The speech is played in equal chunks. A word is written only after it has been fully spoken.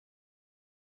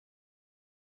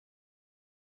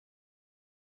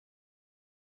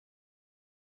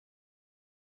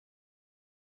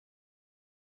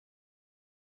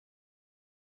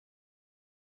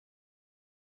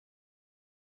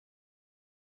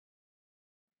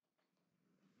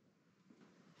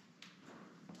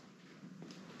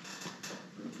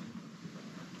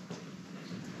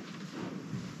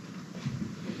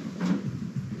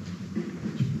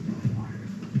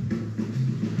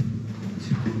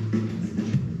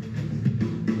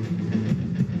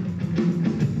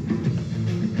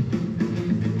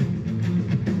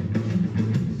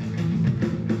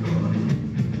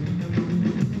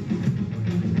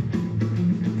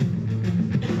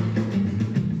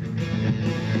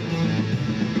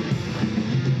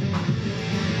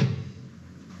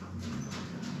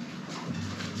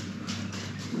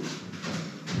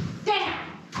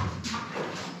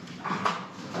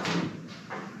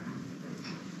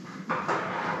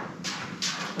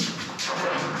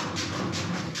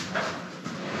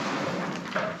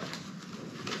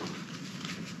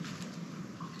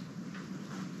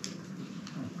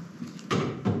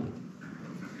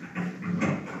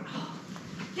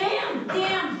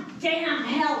Damn,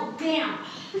 hell, damn.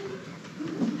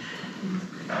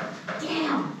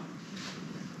 Damn.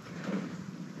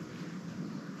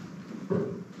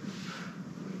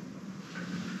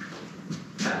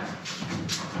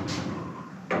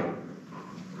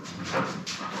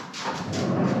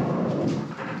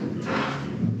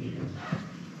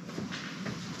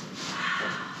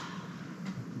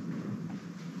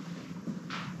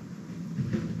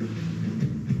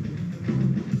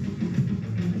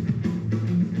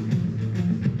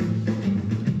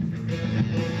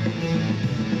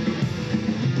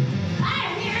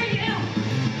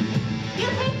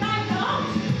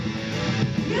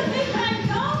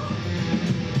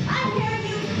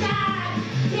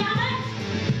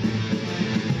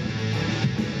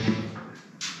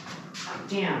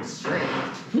 Damn straight.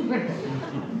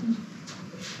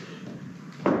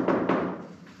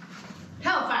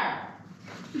 Hellfire!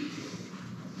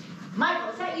 Michael,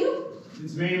 is that you?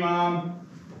 It's me, Mom.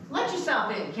 Let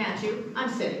yourself in, can't you? I'm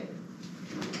sitting.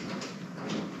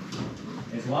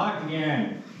 It's locked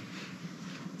again.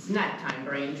 It's nighttime,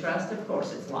 Brain Trust. Of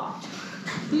course it's locked.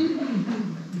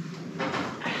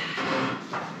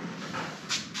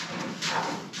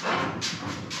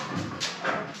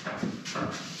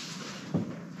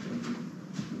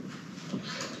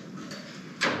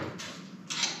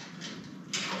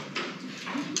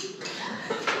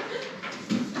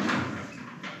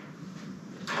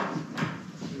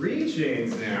 Three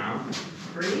chains now.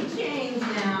 3 chains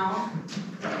now.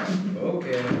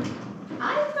 Okay.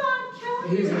 I thought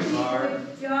Kelly He's in would the do car. a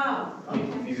good job.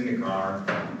 Okay. He's in the car.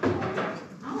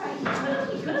 All right,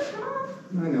 you could have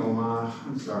come. I know, Ma.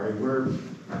 I'm sorry. We're in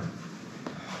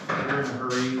a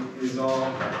hurry is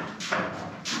all.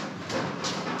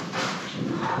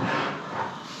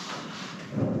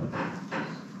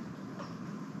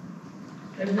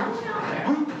 There's no one out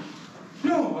there.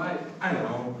 No, I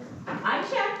know. I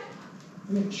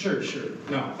checked, Sure.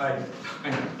 No, I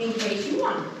know. in case you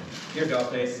wondered. Here,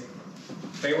 Dollface.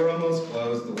 They were almost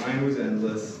closed. The line was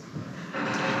endless.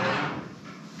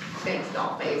 Thanks,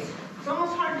 Dollface. It's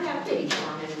almost hard to have pity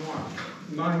for him anymore.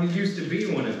 Ma, he used to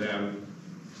be one of them.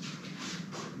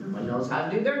 No one knows how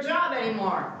to do their job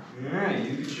anymore. Yeah,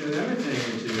 you could show them a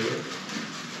thing or two.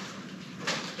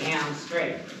 Damn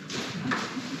straight.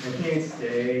 I can't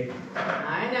stay.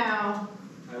 I know.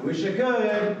 I wish I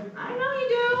could. I know you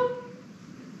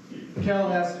do. Cal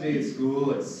has to be at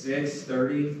school at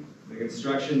 6:30. The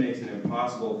construction makes it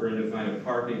impossible for him to find a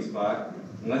parking spot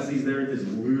unless he's there at this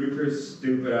ludicrous,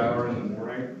 stupid hour in the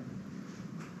morning.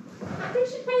 They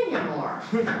should pay him more.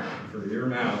 For your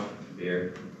mouth,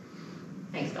 dear.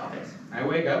 Thanks, Dollface. I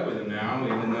wake up with him now,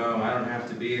 even though I don't have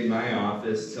to be in my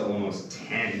office till almost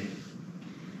 10.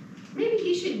 Maybe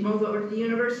he should move over to the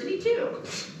university too.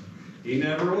 He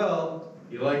never will.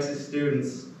 He likes his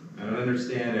students. I don't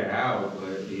understand how,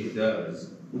 but he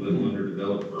does. Little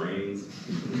underdeveloped brains.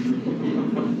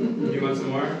 You want some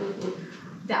more?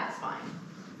 That's fine.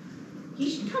 He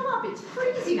should come up. It's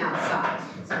freezing outside.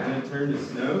 It's gonna turn to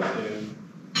snow soon.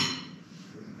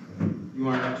 You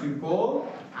aren't too cold?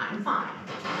 I'm fine.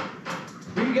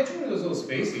 We can get you one of those little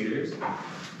space heaters.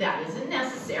 That isn't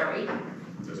necessary.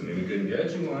 Doesn't mean we couldn't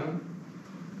get you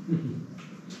one.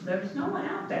 There's no one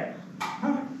out there.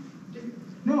 Huh?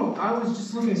 No, I was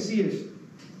just looking to see if,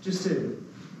 just to,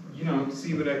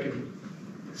 see what I could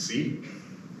see.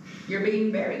 You're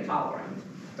being very tolerant.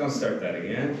 Don't start that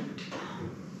again.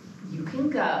 You can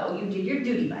go. You did your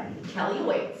duty, buddy. Kelly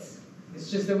waits. It's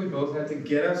just that we both have to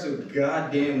get up so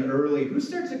goddamn early. Who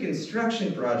starts a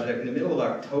construction project in the middle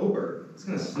of October? It's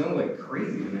gonna snow like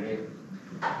crazy tonight.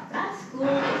 That school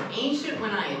was ancient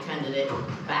when I attended it,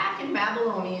 back in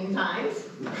Babylonian times.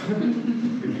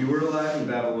 If you were alive in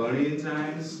Babylonian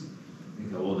times,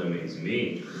 think how old that makes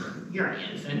me. You're an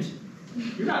infant.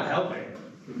 You're not helping.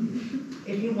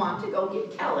 If you want to go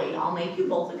get Kelly, I'll make you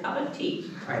both a cup of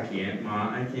tea. I can't,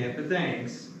 Ma. I can't, but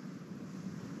thanks.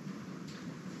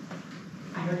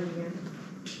 I heard you here.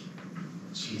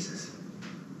 Jesus.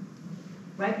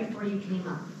 Right before you came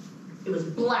up. It was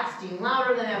blasting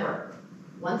louder than ever.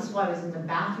 Once while I was in the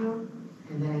bathroom,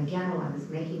 and then again while I was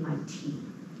making my tea.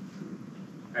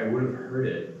 I would have heard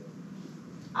it.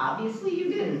 Obviously you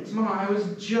didn't. Ma, I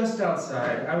was just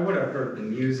outside. I would have heard the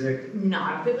music.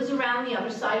 Not if it was around the other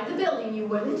side of the building, you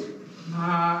wouldn't.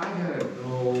 Ma, I gotta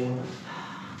go.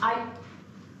 I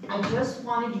just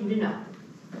wanted you to know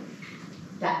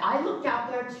that I looked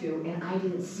out there too, and I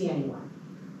didn't see anyone.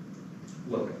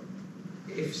 Look,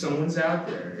 if someone's out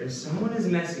there, if someone is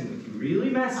messing with you, really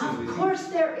messing with you. Of course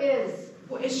there is.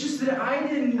 Well, it's just that I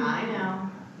didn't. I know.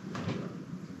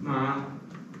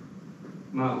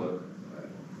 Ma, look.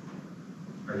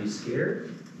 Are you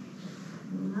scared?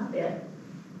 A bit.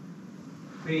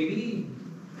 Maybe,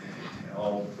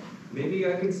 well, maybe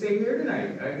I can stay here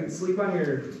tonight. I can sleep on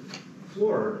your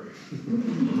floor.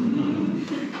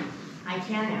 I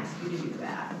can't ask you to do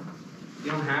that.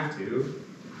 You don't have to.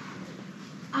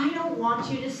 I don't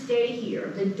want you to stay here.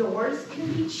 The doors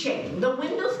can be chained. The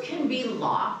windows can be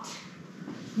locked.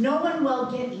 No one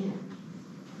will get in.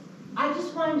 I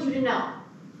just wanted you to know.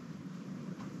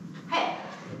 Hey,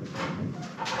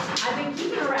 I've been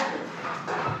keeping a record.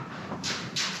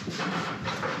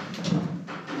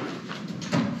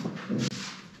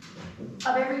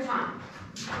 Of every time.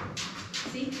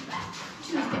 See?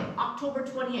 Tuesday, October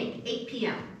 28th, 8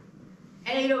 p.m.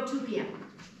 and 8:02 p.m.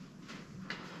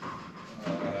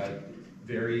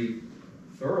 Very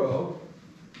thorough.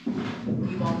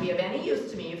 You won't be of any use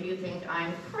to me if you think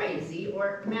I'm crazy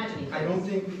or imagining things. I don't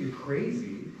think that you're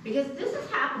crazy. Because this is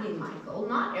happening, Michael.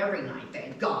 Not every night,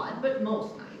 thank God, but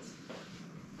most nights.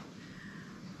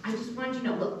 I just wanted you to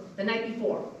know, look, the night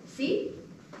before. See?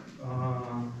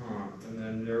 And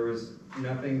then there was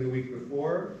nothing the week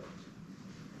before?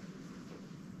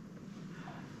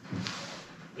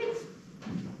 It's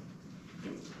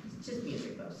just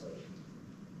music, mostly.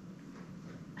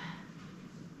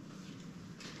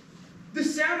 The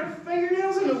sound of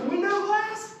fingernails in the window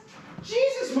glass?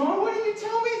 Jesus, Mom, why didn't you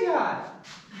tell me that?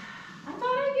 I thought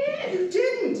I did. You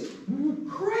didn't.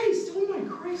 Christ, oh my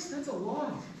Christ, that's a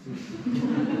lot.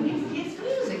 It's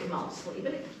music mostly,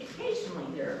 but occasionally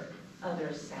there are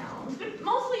other sounds. But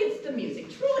mostly it's the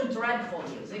music, truly dreadful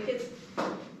music. It's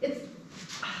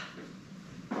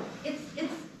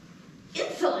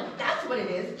insolent. That's what it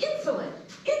is. Insolent.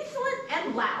 Insolent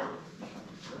and loud.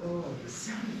 Oh, the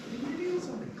sound of fingernails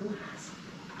on the glass.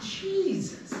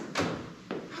 Jesus.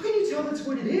 How can you tell that's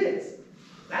what it is?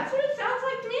 That's what it sounds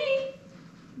like to me.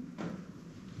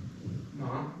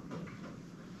 Mom.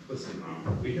 Listen,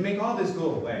 Mom. We can make all this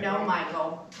go away. No,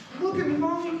 Michael. Look at me,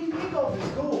 Mom. We can make all this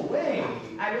go away.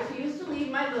 I refuse to leave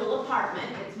my little apartment.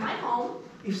 It's my home.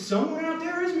 If someone out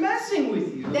there is messing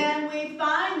with you... Then we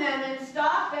find them and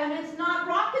stop them. It's not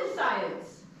rocket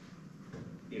science.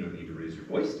 You don't need to raise your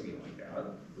voice to me like that.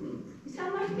 You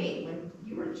sound like me when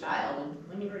you were a child and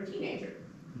when you were a teenager.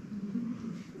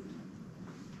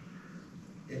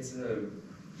 It's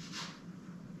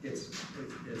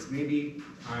maybe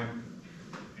time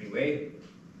anyway.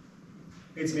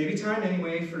 It's maybe time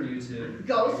anyway for you to...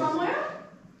 Go somewhere?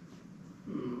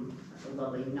 That's a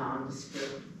lovely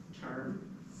nondescript term.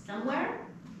 Somewhere?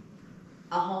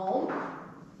 A home?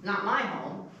 Not my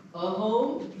home. A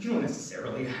home? You don't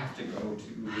necessarily have to go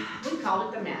to... We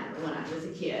called it the Manor when I was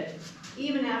a kid.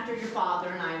 Even after your father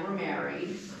and I were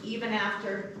married. Even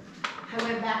after I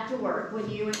went back to work when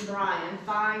you and Brian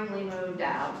finally moved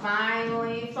out.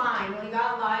 Finally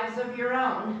got lives of your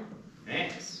own.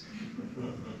 Thanks.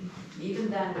 Even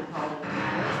then we called it the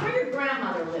Manor. It's where your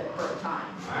grandmother lived for a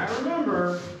time. I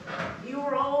remember. You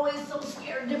were always so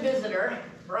scared to visit her.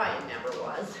 Brian never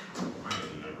was.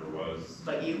 Brian never was.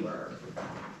 But you were.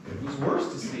 It was worse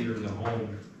to see her in the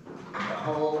home. The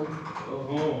home. The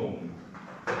home.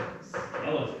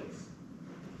 Skeletons.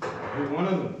 Every one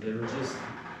of them. They were just...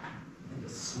 And the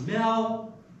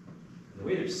smell. The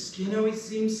way their skin always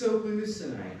seemed so loose,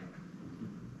 and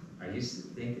I used to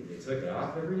think that they took it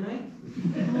off every night.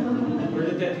 Or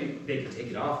that they could take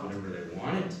it off whenever they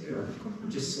wanted to.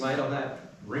 Just slide all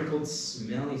that wrinkled,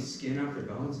 smelly skin off their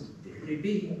bones, and there they'd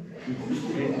be.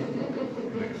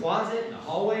 In the closet, in the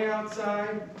hallway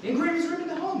outside, in Grandma's room in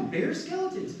the home, bare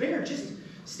skeletons, bare, just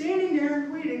standing there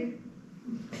and waiting.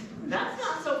 That's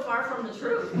not so far from the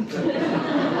truth.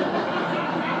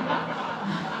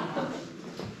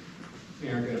 We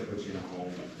aren't gonna put you in a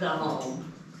home. The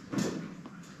home.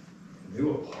 A new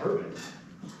apartment.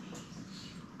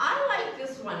 I like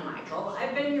this one, Michael.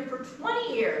 I've been here for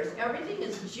 20 years. Everything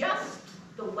is just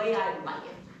the way I like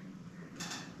it.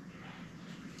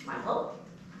 Michael?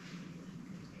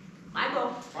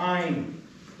 Michael? Fine.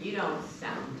 You don't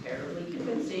sound terribly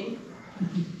convincing.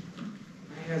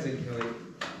 Why hasn't Kelly?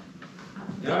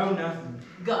 No, nothing.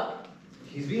 Go.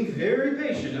 He's being very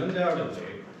patient,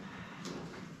 undoubtedly.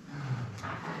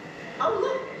 Oh,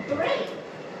 look, the rain.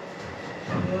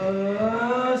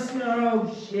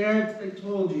 Snow, shit, I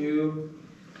told you.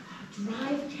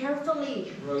 Drive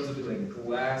carefully. Roads will be like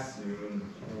glass soon.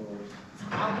 Oh.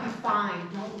 I'll be fine,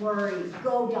 don't worry.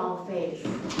 Go, doll face.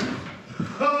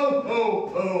 Ho, ho,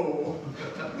 ho!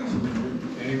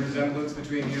 Any resemblance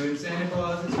between you and Santa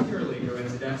Claus is purely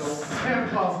coincidental. Santa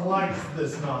Claus likes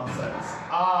this nonsense.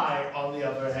 I, on the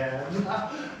other hand,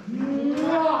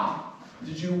 mwah!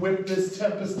 Did you whip this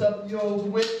tempest up, you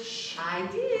old witch? I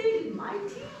did, in my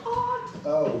teapot.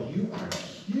 Oh, you are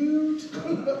cute.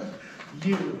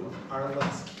 You are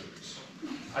less cute.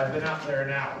 I've been out there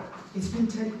an hour. It's been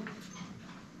 10.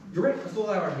 You're right, a full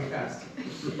hour we passed.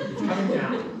 It's coming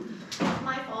down. It's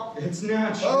my fault. It's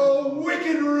not true. Oh,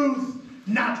 wicked Ruth!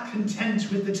 Not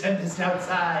content with the tempest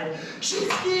outside, she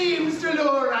schemes to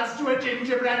lure us to a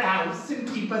gingerbread house and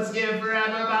keep us here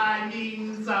forever by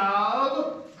means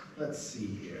of... Let's see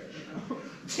here.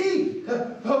 Tea!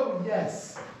 Oh,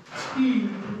 yes. Tea.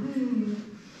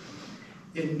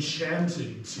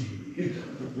 Enchanted tea.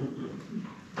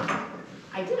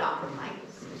 I did offer Michael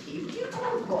some tea. You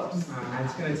know, of course.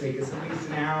 It's gonna take us at least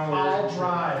an hour. I'll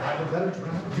drive. I have a better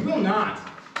drive. You will not.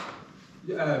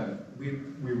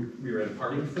 We were at a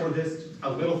party before this, a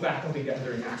little faculty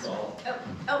gathering, that's all.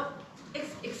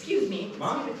 Excuse me.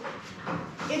 Mom?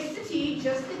 It's the tea,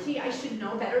 just the tea. I should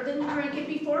know better than to drink it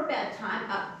before bedtime.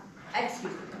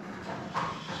 Excuse me.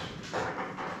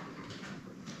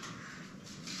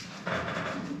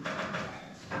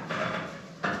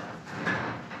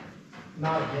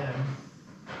 Not again.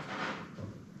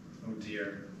 Oh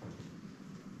dear.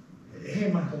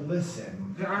 Hey, Michael,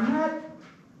 listen. I'm not,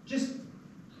 just,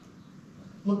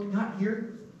 look, not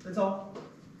here, that's all.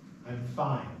 I'm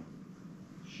fine.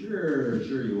 Sure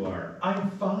you are. I'm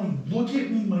fine. Look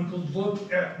at me, Michael.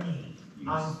 Look at me.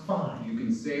 I'm fine. You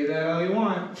can say that all you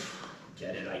want.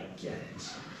 Get it, I get it.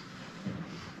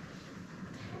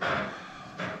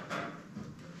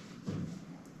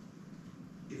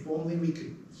 If only we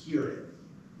could hear it.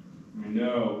 I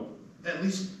know. At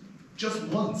least just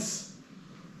once.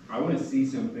 I want to see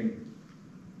something.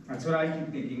 That's what I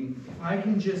keep thinking. If I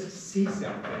can just see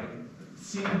something.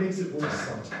 Seeing makes it worse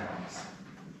sometimes.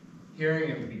 Hearing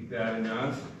it would be bad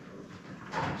enough.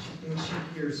 She thinks she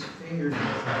hears fingernails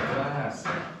in glass.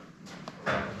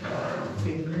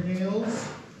 Fingernails?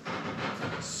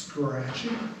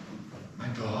 Scratching? My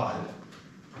God.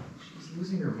 She's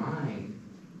losing her mind.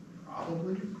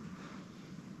 Probably.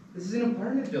 This is an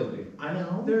apartment building. I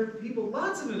know. There are people,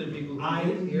 lots of other people who I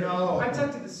live here. know. I've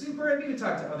talked to the super, I've even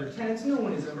talked to other tenants. No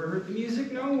one has ever heard the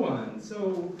music, no one.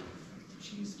 So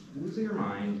she's losing her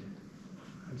mind.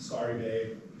 I'm sorry,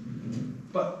 babe.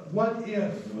 But what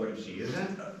if? What if she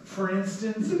isn't? For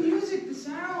instance, The music, the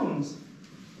sounds.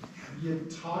 have you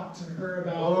talked to her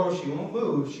about? Oh, she won't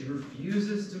move. She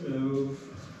refuses to move.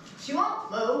 She won't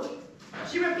move.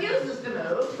 She refuses to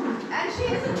move. And she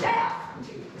isn't deaf.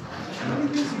 Maybe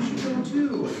this you should go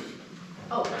too.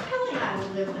 Oh, Kelly and I will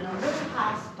live in a little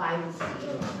house by the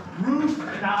sea. Ruth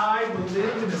and I will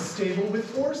live in a stable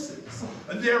with horses.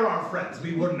 They're our friends.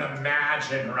 We wouldn't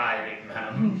imagine riding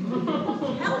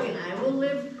them. Kelly and I will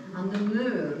live on the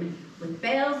moon with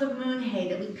bales of moon hay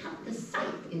that we cut the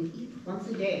scythe and eat once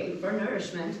a day for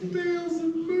nourishment. Bales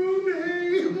of moon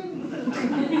hay.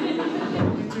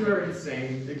 You two are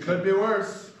insane. It could be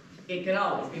worse. It could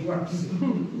always be worse.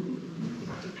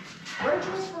 Why don't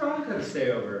you ask Veronica to stay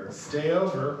over? Stay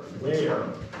over. Where?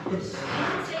 I would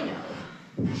say no.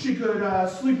 She could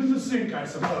sleep in the sink, I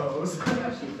suppose.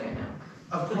 No, she'd say no.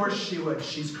 Of course she would.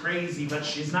 She's crazy, but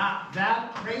she's not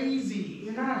that crazy.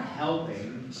 You're not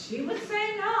helping. She would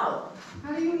say no.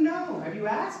 How do you know? Have you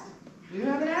asked? You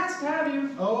haven't asked, have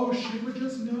you? Oh, she would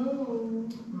just know.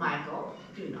 Michael,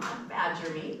 do not badger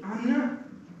me. I'm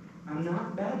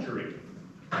not badgering.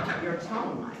 Your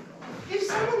tone, Michael. If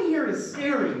someone here is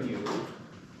scaring you,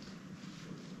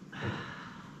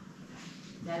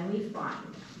 Then we find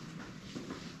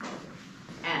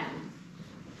and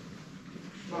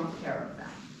won't care of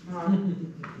that.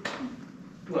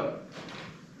 look,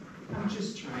 I'm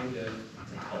just trying to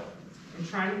help. I'm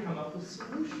trying to come up with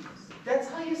solutions. That's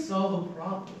how you solve a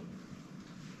problem.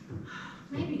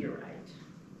 Maybe you're right.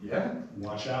 Yeah?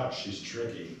 Watch out, she's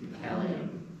tricky. Kelly.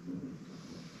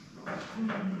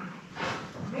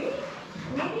 Maybe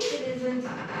it isn't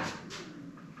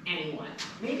anyone.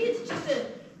 Maybe it's just a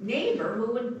neighbor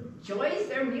who enjoys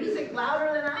their music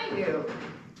louder than I do.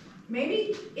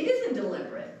 Maybe it isn't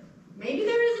deliberate. Maybe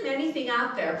there isn't anything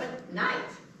out there but night.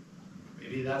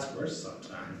 Maybe that's worse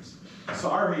sometimes.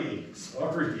 Sorry.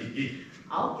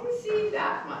 I'll concede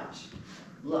that much.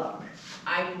 Look,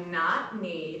 I do not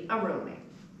need a roommate.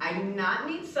 I do not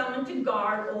need someone to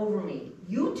guard over me.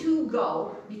 You two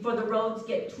go before the roads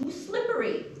get too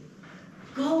slippery.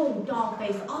 Go,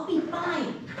 dollface, I'll be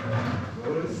fine.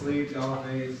 Go to sleep,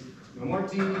 dollface. No more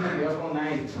tea, be up all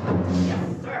night.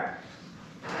 Yes, sir.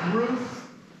 Ruth,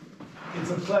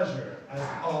 it's a pleasure, as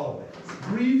always.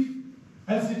 Brief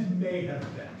as it may have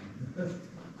been.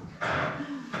 I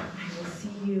will see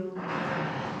you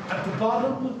At the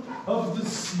bottom of the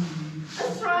sea.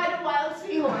 astride a wild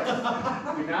seahorse.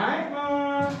 Good night,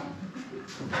 Mom.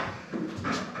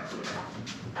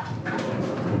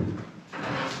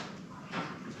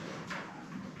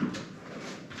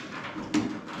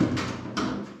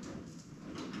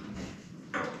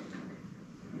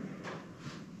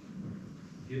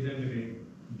 Give them to me.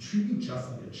 You treat me just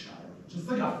like a child. Just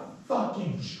like a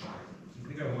fucking child. You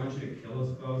think I want you to kill us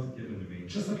both? Give them to me.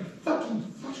 Just like a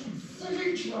fucking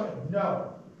child.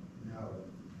 No.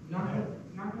 Not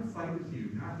gonna fight with you.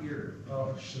 Not here.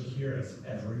 Oh, she'll hear us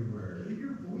every word. Keep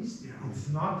your voice down. It's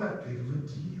not that big of a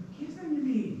deal. Give them to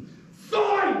me.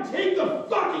 Fine! Take the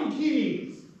fucking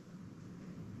keys!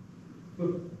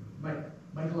 Look,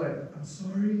 Michael, I'm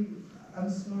sorry. I'm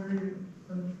sorry.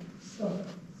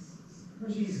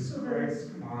 Jesus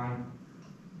Christ, come on.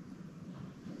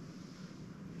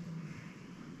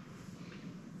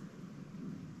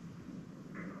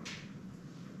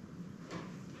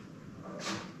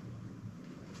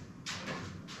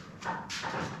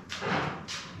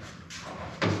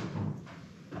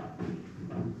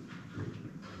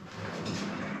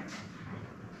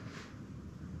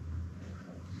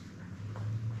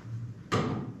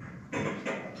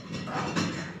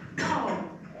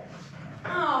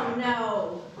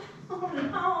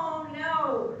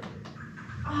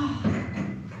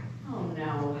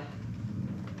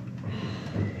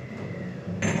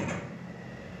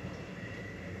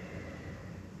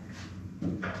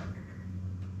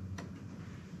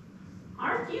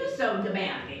 So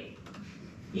demanding.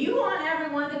 You want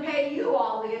everyone to pay you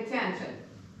all the attention.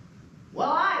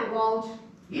 Well, I won't.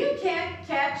 You can't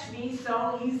catch me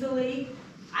so easily.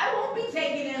 I won't be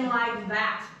taken in like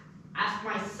that. Ask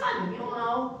my son, you'll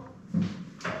know.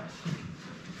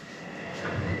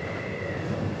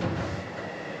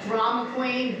 Drama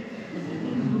queen.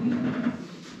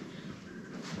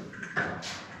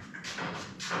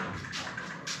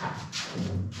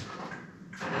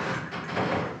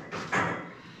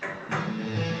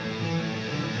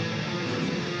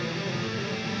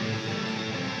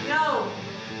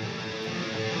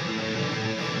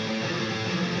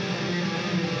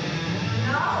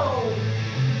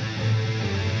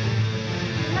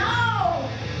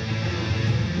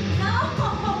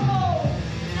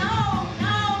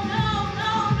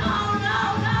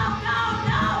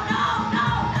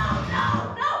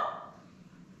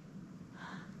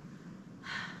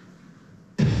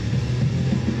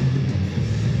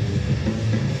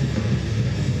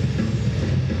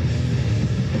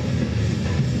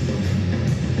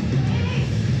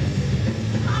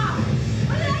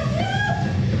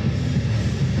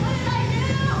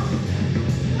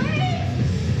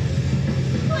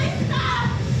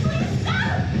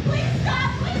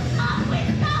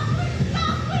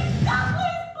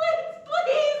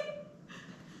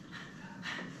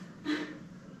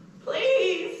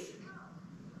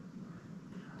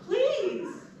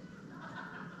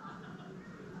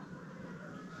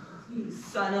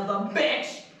 Son of a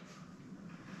bitch!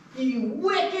 You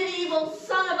wicked, evil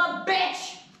son of a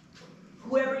bitch!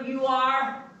 Whoever you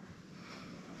are.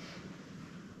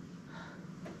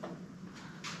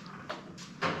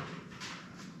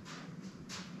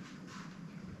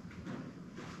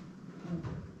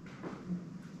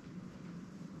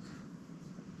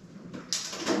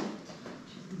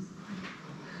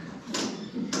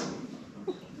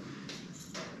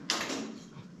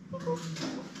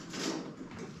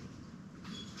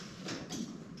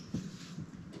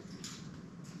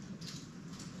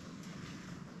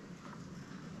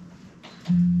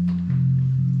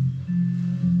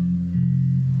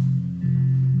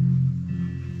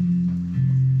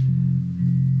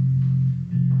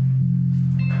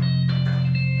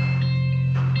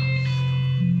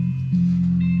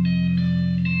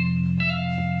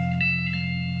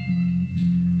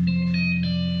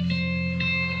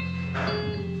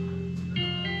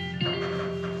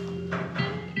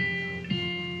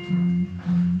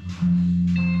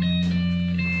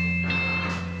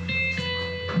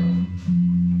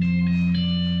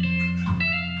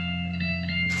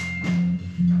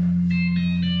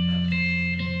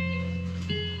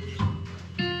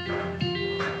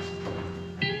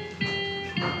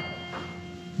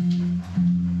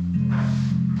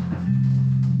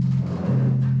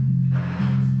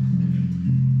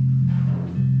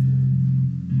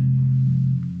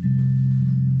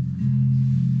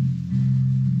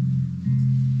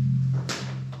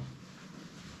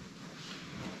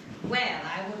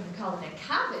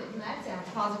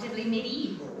 Positively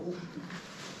medieval.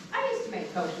 I used to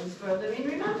make potions for a living,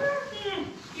 remember?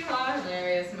 You are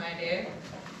hilarious, my dear.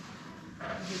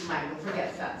 Michael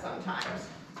forgets that sometimes.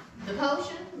 The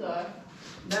potions, or?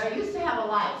 But I used to have a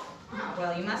life. Oh,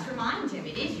 well, you must remind him.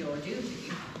 It is your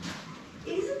duty.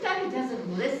 It isn't that he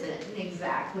doesn't listen,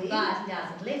 exactly. But he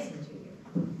doesn't listen to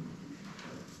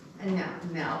you.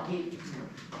 No, he...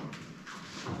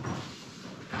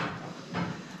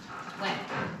 Well,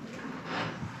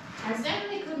 I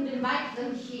certainly couldn't invite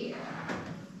them here.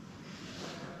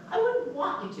 I wouldn't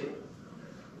want you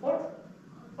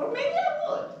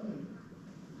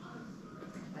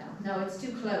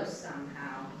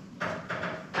somehow.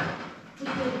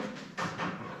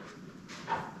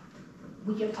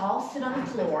 We could all sit on the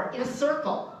floor in a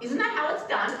circle. Isn't that how it's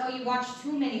done? Oh, you watch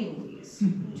too many movies.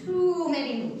 Too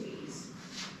many movies.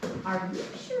 Are you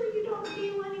sure you don't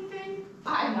feel anything?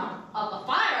 I'm not a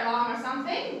fire alarm or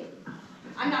something.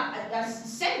 I'm not a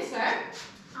sensor.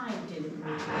 I didn't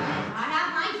mean that. I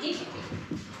have my dignity.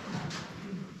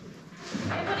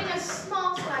 I'm putting a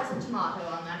small slice of tomato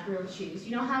on that grilled cheese.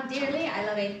 You know how dearly I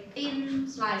love a thin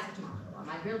slice of tomato on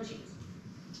my grilled cheese.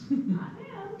 I am.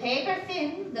 Paper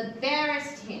thin, the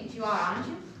barest hint. You are, aren't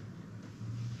you?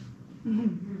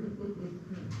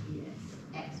 Yes.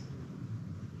 Excellent.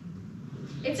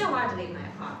 It's so hard to leave my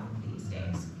apartment these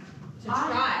days. It's a I-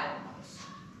 trial almost.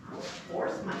 I'll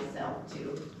force myself to.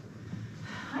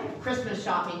 I have Christmas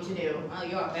shopping to do. Well,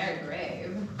 you are very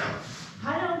brave.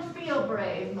 I don't feel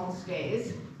brave most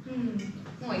days.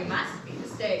 Well, you must be to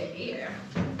stay here.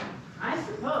 I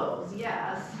suppose,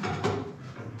 yes.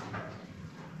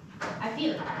 I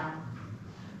feel it now.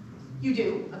 You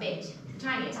do? A bit. The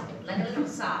tiniest bit. Like a little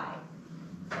sigh.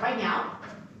 Right now?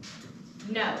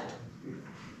 No.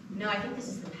 No, I think this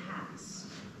is the past.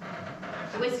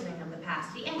 The whistling of the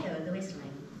past. The echo of the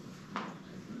whistling.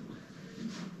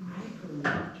 I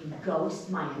believe in ghosts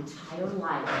my entire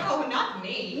life. Oh, not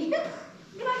me.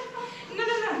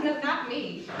 No, not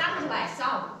me. Not until I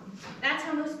saw one. That's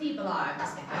how most people are,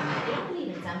 Miss Becky. They don't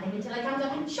believe in something until it comes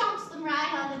up and chomps them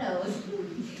right on the nose.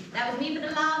 That was me for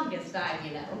the longest time,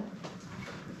 you know.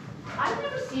 I've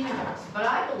never seen a ghost, but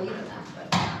I believe in them.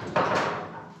 But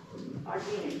pardon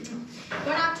me.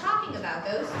 We're not talking about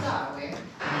ghosts, are we?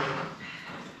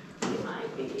 It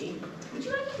might be. Would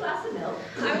you like a glass of milk?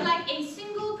 I would like a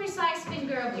single precise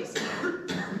finger of whiskey.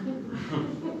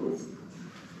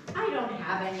 I don't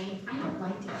have any. I don't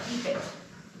like to keep it.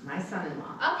 My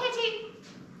son-in-law. A pity.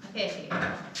 A pity.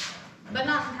 But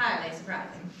not entirely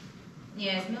surprising.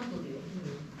 Yes, milk will do.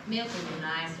 Milk will do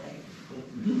nicely.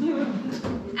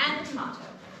 And the tomato.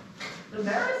 The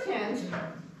barest hint.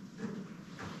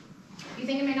 You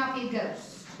think it may not be a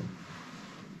ghost?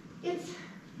 It's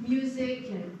music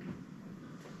and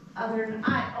other.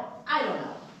 I don't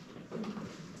know.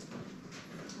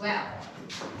 Well,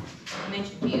 you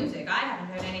mentioned music. I haven't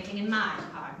heard anything in my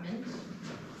apartment.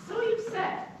 So you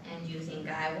said. And you think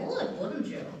I would, wouldn't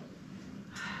you?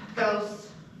 Ghosts.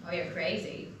 Oh, you're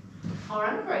crazy. Or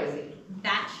I'm crazy.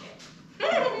 Batshit.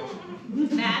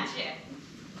 Batshit.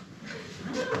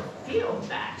 I don't feel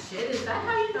batshit. Is that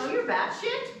how you know you're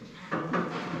batshit?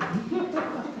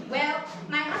 Well,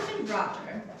 my husband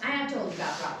Roger, I have told you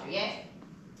about Roger, yes?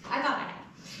 I thought I had.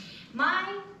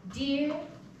 My dear,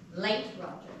 late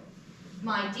Roger.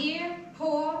 My dear,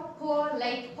 poor,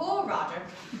 late, poor Roger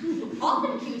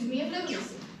often accused me of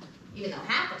lunacy, even though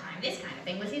half the time this kind of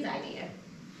thing was his idea.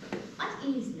 What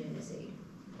is lunacy?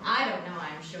 I don't know,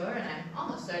 I'm sure, and I'm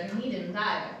almost certain he didn't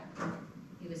either.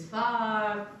 He was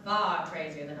far, far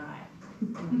crazier than I.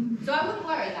 So I wouldn't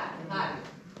worry that if I were.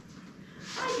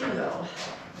 I do though.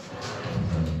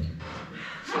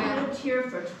 I lived here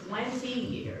for 20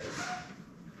 years.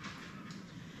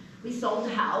 We sold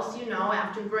the house, you know,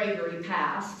 after Gregory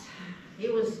passed.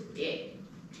 It was big.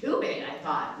 Too big, I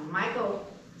thought. Michael,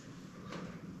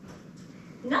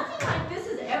 nothing like this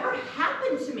has ever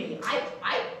happened to me. I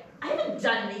haven't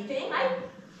done anything. I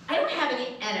don't have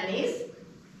any enemies.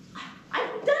 I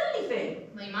haven't done anything.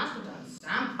 Well, you must have done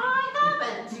something. I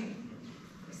haven't.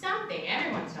 Something.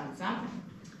 Everyone's done something.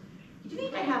 Do you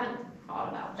think I haven't thought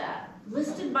about that?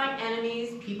 Listed my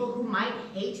enemies, people who might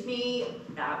hate me.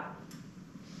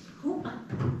 I'm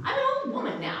an old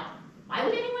woman now. Why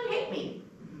would anyone hate me?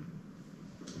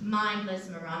 Mindless,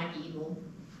 moronic evil.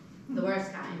 The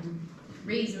worst kind.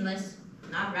 Reasonless,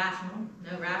 not rational,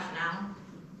 no rationale.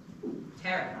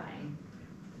 Terrifying.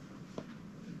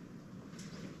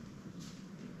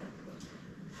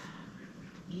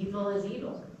 Evil is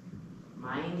evil.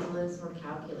 Mindless or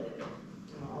calculated.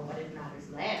 Oh, but it matters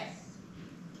less.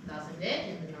 Doesn't it,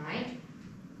 in the night?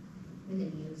 When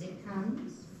the music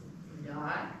comes, in the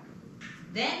dark.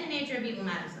 Then the nature of evil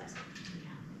matters less.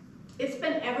 It's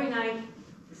been every night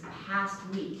this past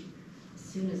week, as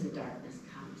soon as the darkness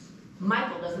comes.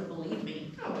 Michael doesn't believe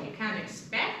me. Oh, well, you can't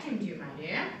expect him to, my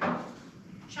dear.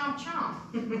 Chomp chomp.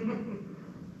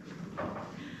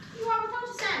 You are without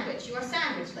a sandwich. You are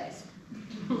sandwichless.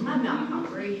 I'm not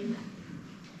hungry.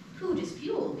 Food is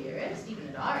fuel, dearest. Even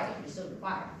at our age, we still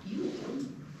require fuel.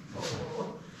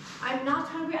 Oh, I'm not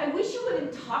hungry. I wish you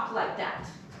wouldn't talk like that.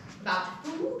 About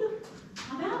food?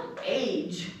 About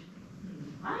age.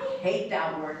 I hate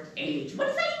that word, age. What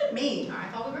does that even mean? I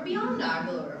thought we were beyond our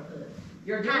girlhood.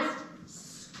 You're Past.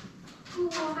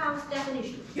 Schoolhouse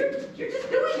definition. You're just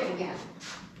doing it again.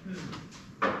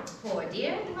 Poor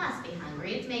dear, you must be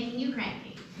hungry. It's making you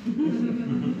cranky.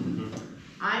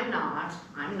 I'm not.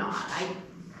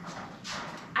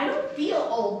 I don't feel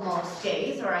old most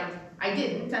days, or I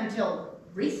didn't until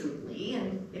recently,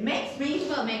 and it makes me...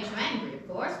 Well, it makes you angry, of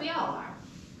course. We all are.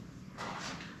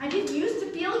 I just used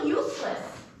to feel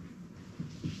useless.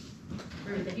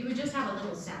 Ruth, if you would just have a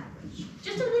little sandwich.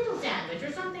 Just a little sandwich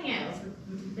or something else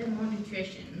with a bit more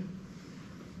nutrition.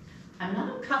 I'm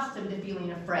not accustomed to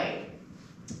feeling afraid.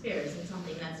 Fear isn't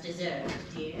something that's deserved,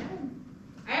 dear.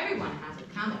 Everyone has it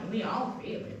coming. We all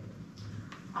feel it.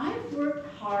 I've worked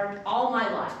hard all my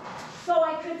life, so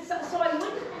I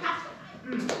wouldn't have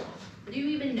to... Do you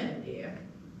even know, dear?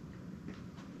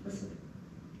 Listen,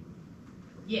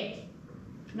 Yes.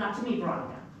 not to me,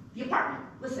 Veronica. The apartment,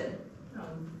 listen. Oh,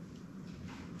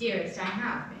 dearest, I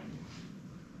have been.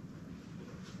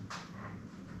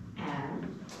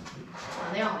 And?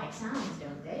 Well, they all make sounds,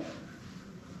 don't they?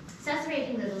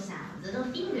 Susurrating little sounds, little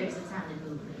fingers that sounded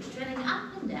movements, treading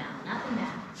up and down,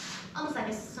 almost like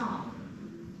a song.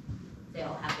 They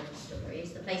all have little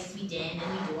stories, the places we den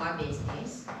and we do our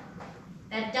business.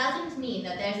 That doesn't mean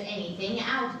that there's anything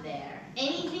out there,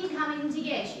 anything coming to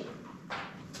get you.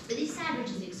 But this sandwich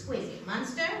is exquisite.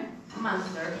 Munster?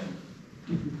 Munster.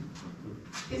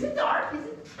 Is it dark?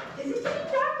 Is it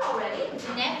getting dark already? It's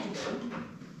inevitable.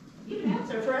 You can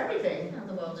answer for everything. Well,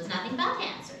 the world does nothing but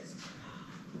answers.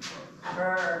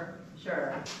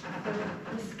 Sure.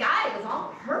 The sky was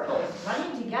all purple,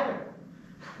 running together.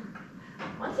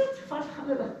 Once upon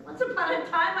a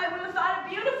time, I would have thought it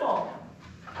beautiful.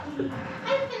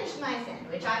 I finished my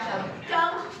sandwich. I shall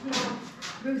Don't.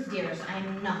 Ruth, dearest, I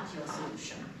am not your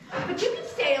solution. But you can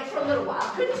stay up for a little while,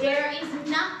 couldn't you? There is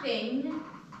nothing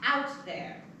out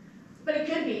there. But it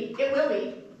could be. It will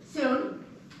be. Soon.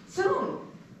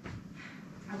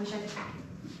 I wish I could.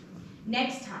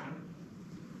 Next time,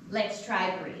 let's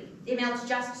try brie. It melts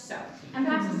just so. And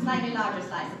perhaps a slightly larger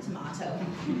slice of tomato.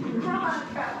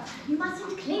 Veronica. You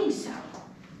mustn't cling so.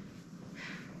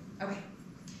 Okay.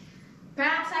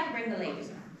 Perhaps I can bring the ladies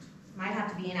around. Might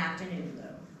have to be an afternoon,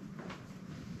 though.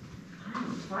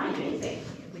 I'm trying anything.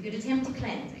 We could attempt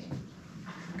cleansing.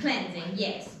 Cleansing,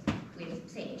 yes. With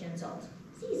sage and salt.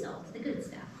 Sea salt, the good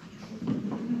stuff.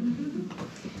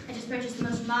 I just purchased the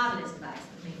most marvelous device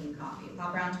for making coffee.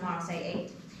 Pop around tomorrow, say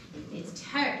 8. It's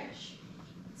Turkish.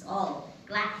 It's all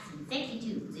glass and sexy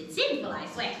tubes. It's sinful, I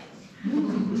swear.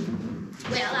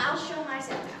 Well, I'll show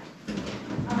myself out.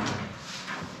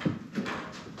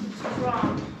 What's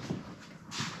wrong?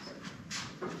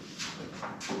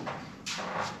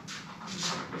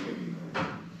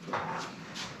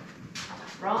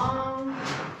 Wrong.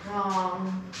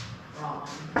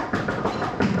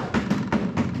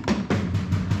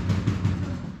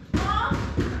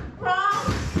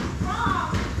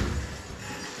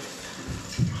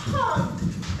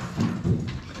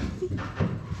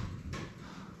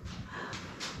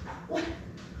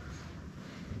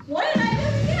 What did I do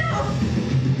to you?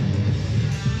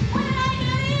 What did I do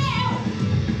to you?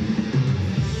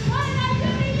 What did I do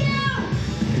to you?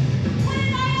 What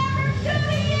did I ever do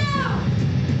to you?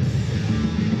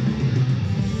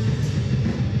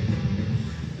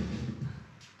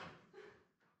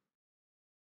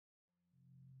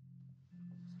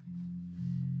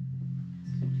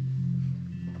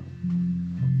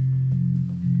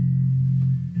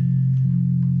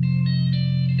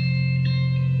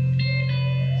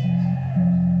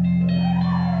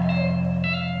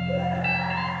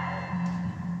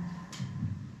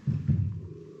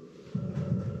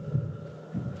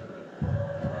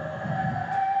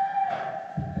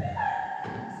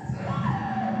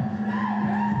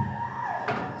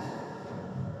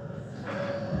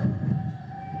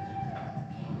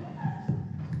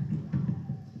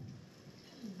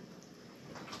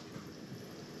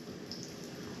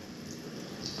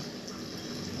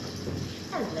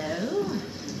 Hello.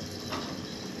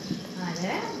 Hi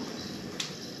there.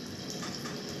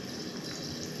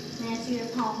 May I see your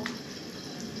palm?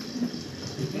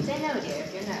 Say no, dear, if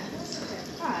you're nervous.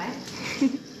 All right.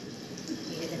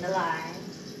 Feet is in the line.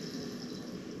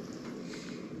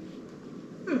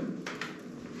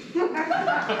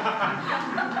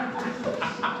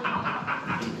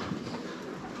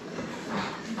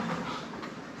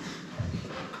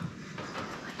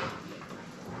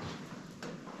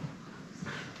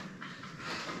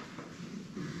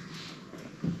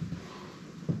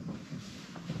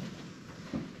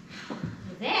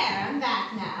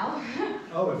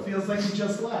 Oh, it feels like you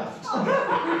just left.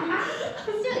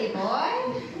 Silly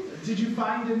boy. Did you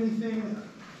find anything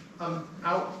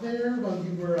out there while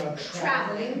you were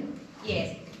traveling?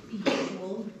 Yes.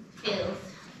 Usual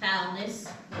filth, foulness,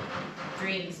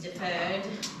 dreams deferred.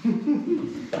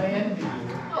 I envy you.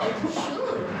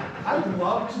 Oh, I'd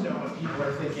love to know what people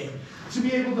are thinking. To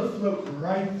be able to float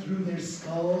right through their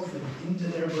skulls and into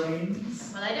their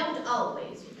brains. sure. Well, I don't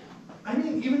always, you know. I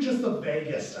mean, even just the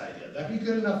vaguest idea. That'd be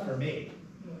good enough for me.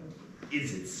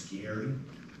 Is it scary?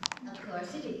 Of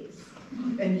course it is.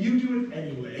 And you do it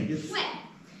anyways. Well,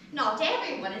 not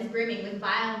everyone is brimming with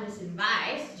vileness and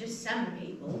vice, just some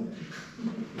people.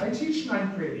 I teach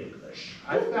 9th grade English.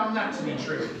 I found that to be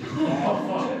true.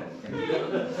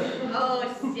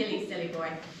 Oh, silly, silly boy.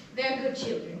 They're good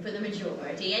children for the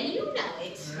majority, and you know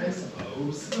it. I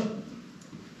suppose.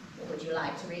 Would you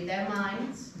like to read their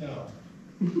minds? No.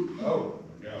 Oh,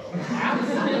 no.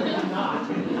 Absolutely not.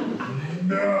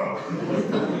 No.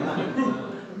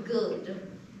 Good.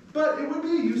 But it would be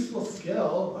a useful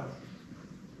skill.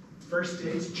 First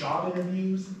dates, job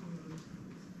interviews.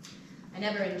 I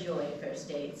never enjoyed first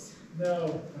dates.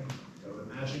 No, I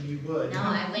don't imagine you would. No,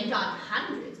 I went on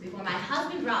hundreds before my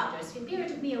husband Roger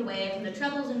spirited me away from the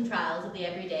troubles and trials of the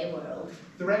everyday world.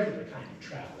 The regular kind of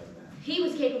traveling then. He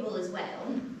was capable as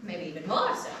well, maybe even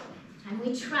more so. And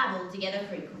we traveled together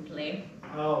frequently.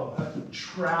 Oh,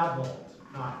 traveled,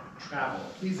 not travel.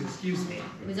 Please excuse me.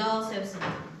 It was all so simple.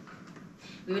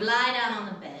 We would lie down on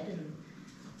the bed and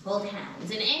hold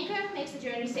hands. An anchor makes the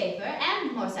journey safer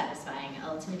and more satisfying,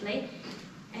 ultimately.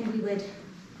 And we would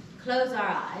close our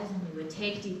eyes and we would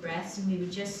take deep breaths and we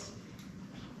would just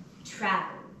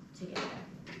travel together.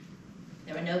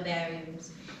 There were no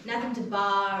barriers, nothing to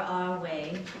bar our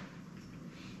way.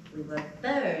 We were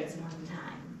birds one time.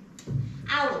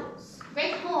 Owls,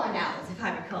 great horned owls, if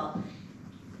I recall.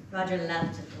 Roger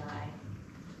loved to fly.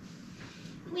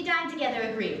 We dined together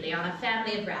agreeably on a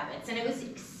family of rabbits, and it was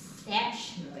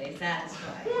exceptionally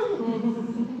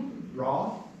satisfying.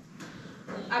 Raw?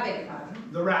 I beg your pardon?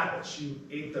 The rabbits, you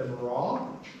ate them raw?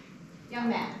 Young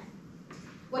man,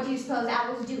 what do you suppose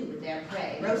owls do with their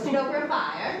prey? Roasted over a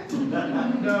fire?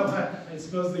 No, I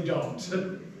suppose they don't.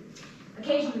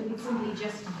 Occasionally we'd simply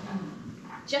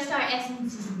just our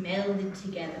essences melded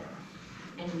together.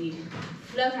 And we'd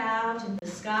float out in the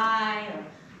sky, or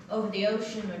over the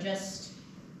ocean, or just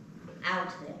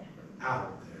out there.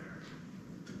 Out there.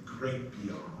 The great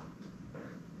beyond.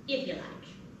 If you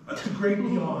like. The great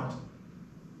beyond.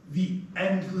 The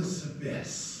endless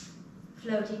abyss.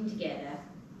 Floating together.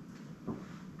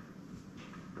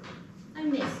 I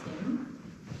miss him.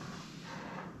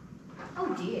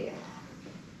 Oh dear.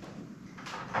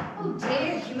 Oh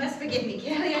dear, you must forgive me,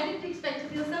 Kelly. I didn't expect to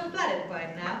feel so flattered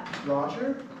by now.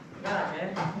 Roger?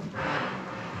 Roger.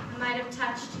 I might have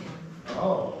touched him.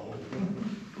 Oh.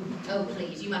 Oh,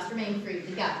 please, you must remain free.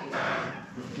 The guy.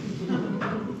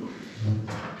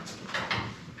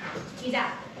 He's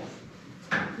out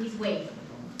there. He's waiting.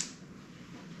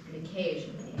 And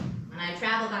occasionally, when I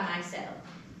travel by myself,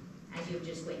 as you've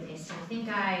just witnessed, I think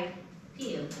I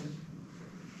feel him.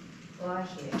 Or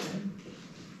hear him.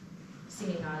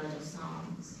 Singing our little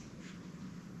songs.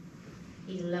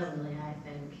 He's lonely, I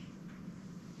think.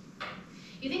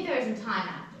 You think there isn't time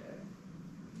after?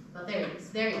 Well, there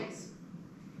is.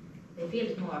 They feel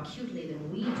it more acutely than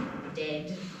we do, the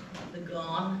dead, the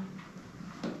gone.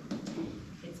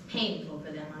 It's painful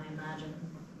for them, I imagine.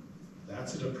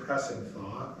 That's a depressing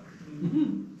thought.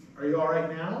 Are you all right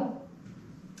now?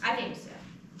 I think so.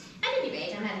 At any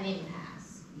rate, I'm at an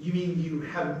impasse. You mean you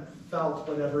haven't felt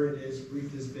whatever it is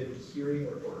Ruth has been hearing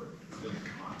or in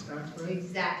contact with?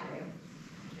 Exactly.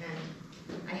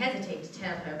 And I hesitate to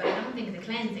tell her, but I don't think the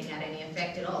cleansing had any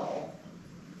effect at all.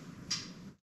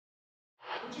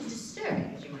 Which is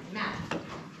disturbing, as you might imagine.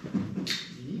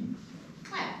 Me?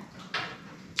 Well,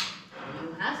 you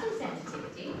have some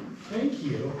sensitivity. Thank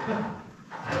you.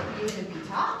 You would be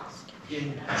taught.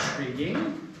 Intriguing.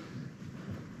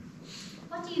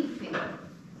 What do you feel?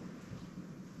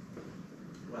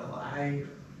 Well, I...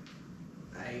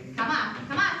 Come on.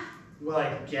 Well,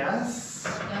 I guess...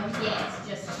 Don't yes,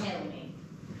 just tell me.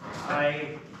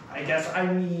 I guess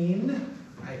I mean...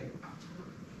 I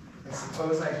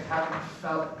suppose I haven't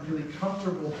felt really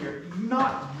comfortable here.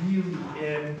 Not really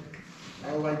in,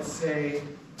 oh, I'd say,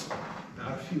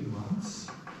 about a few months.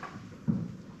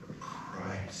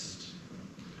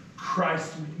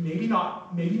 Christ, maybe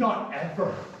not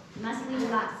ever. You must leave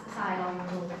aside all your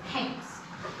little hanks.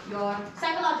 Your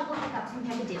psychological hiccups and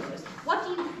peccadillos. What do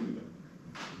you feel?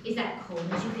 Is that cold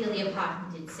as you feel the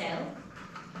apartment itself?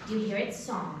 Do you hear its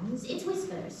songs, its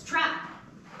whispers? Try.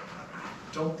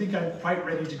 Don't think I'm quite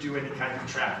ready to do any kind of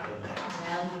travel now.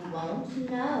 Well, you won't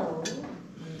know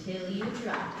until you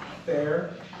try.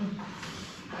 Fair.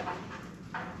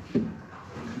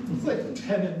 It's like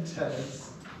 10 and tennis.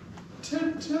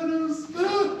 Tennis.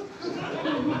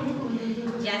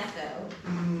 Just so.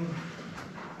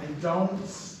 I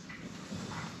don't.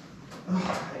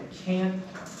 I can't.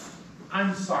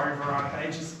 I'm sorry, Veronica. I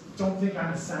just don't think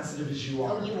I'm as sensitive as you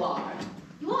are. Oh, you are.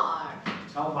 You are.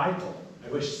 Tell Michael. I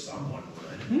wish someone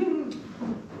would.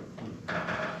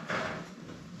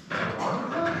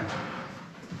 Veronica?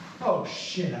 Oh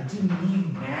shit, I didn't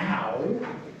mean now.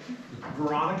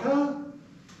 Veronica?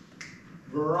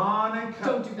 Veronica.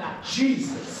 Don't do that.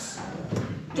 Jesus.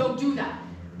 Don't do that.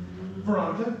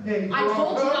 Veronica, hey, I Veronica.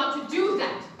 told you not to do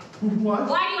that. What?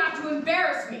 Why do you have to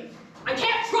embarrass me? I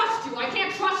can't trust you. I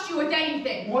can't trust you with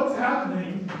anything. What's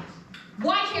happening?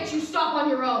 Why can't you stop on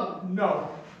your own? No.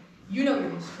 You know your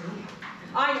history.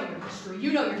 I know your history.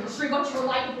 You know your history, what you were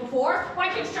like before. Why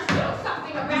can't you just do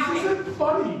something about This it? isn't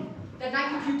funny. That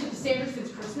night you cute to the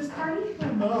Sanderson's Christmas party?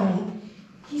 No.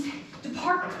 He's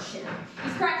department shit.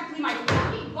 He's practically my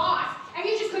fucking boss, and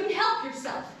you just couldn't help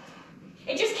yourself.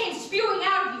 It just came spewing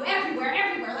out of you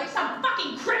everywhere, like some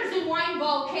fucking crimson wine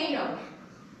volcano.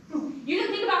 You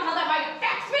didn't think about how that might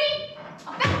affect me?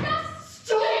 Affect us?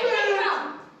 Stop You didn't think it!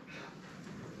 about.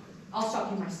 I'll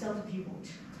stop you myself if you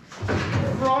won't.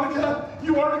 Veronica,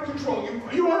 you aren't in control.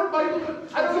 You aren't Michael.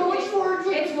 I don't know what you are.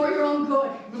 It's for your own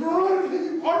good. Veronica,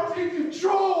 you aren't in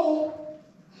control.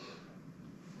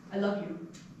 I love you.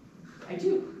 I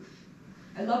do.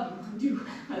 I love you. I do.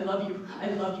 I love you. I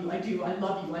love you. I do. I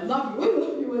love you. I love you. I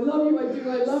love you. I love you. I do.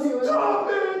 I love you. Stop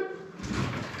it!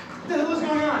 What the hell is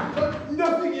going on?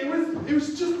 Nothing. It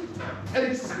was just an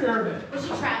experiment. Was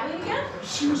she traveling again?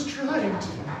 She was trying to.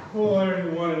 Oh, I don't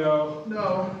even want to know.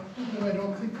 No, I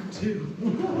don't think we do.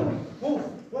 Oh,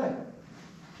 what?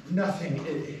 Nothing.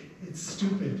 It's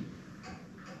stupid.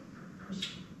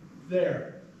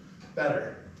 There.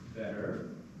 Better. Better.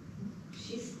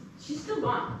 She's still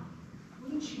gone.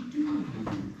 What did she do?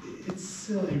 It's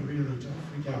silly, really. Don't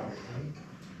freak out, right?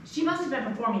 She must have been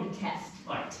performing a test.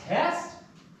 A test?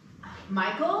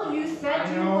 Michael, you said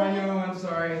I you know, would... I'm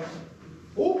sorry.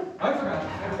 Oh, I forgot.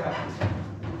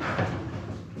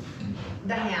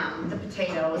 The ham, the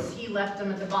potatoes, he left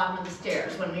them at the bottom of the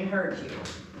stairs when we heard you.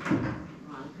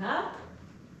 Veronica?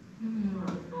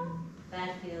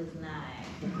 That feels nice.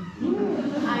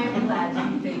 I'm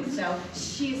glad you think so.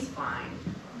 She's fine.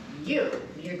 You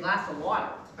need a glass of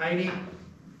water. I need...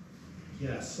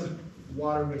 Yes,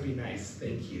 water would be nice.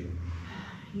 Thank you.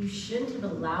 You shouldn't have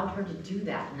allowed her to do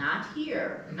that. Not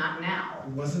here. Not now.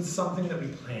 It wasn't something that we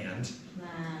planned.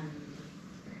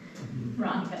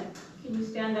 Veronica, can you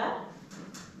stand up?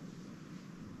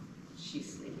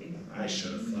 She's sleeping. I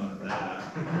should have thought of that.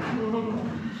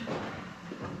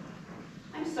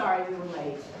 I'm sorry we were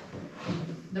late.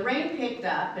 The rain picked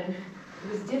up and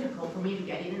it was difficult for me to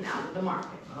get in and out of the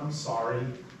market. I'm sorry.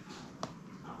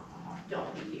 Oh,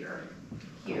 don't be dear.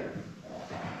 Here.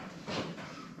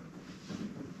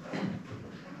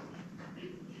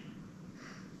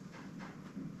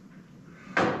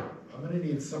 I'm gonna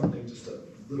need something just a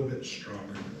little bit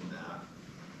stronger than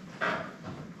that.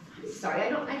 I'm sorry, I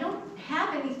don't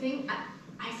have anything.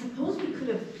 I suppose we could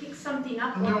have picked something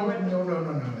up. No.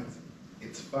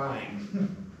 It's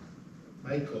fine.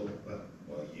 Michael,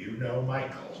 well, you know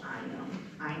Michael. I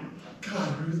know.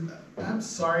 God, Ruth, I'm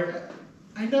sorry.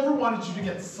 I never wanted you to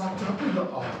get sucked up into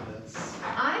all of this.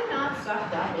 I'm not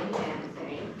sucked up into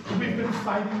anything. We've been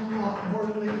fighting a lot more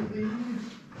lately.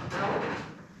 Oh,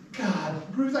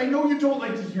 God, Ruth, I know you don't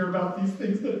like to hear about these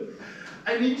things, but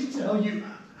I need to tell you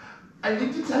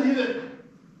that,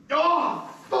 oh,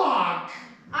 fuck!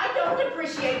 I don't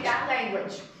appreciate that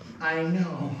language. I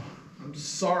know. I'm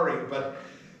sorry, but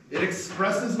it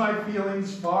expresses my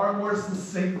feelings far more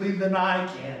succinctly than I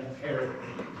can, apparently.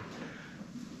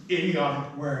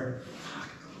 Idiotic word. Fuck,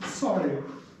 I'm sorry.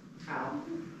 Oh,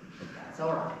 that's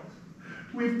all right.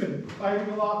 We've been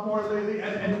fighting a lot more lately,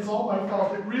 and it's all my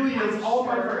fault. It really is all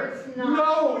my fault. It's not.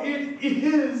 No, it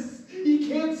is. He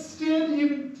can't stand to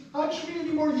even touch me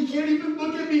anymore. He can't even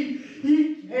look at me.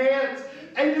 He can't.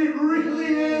 And it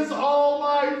really is all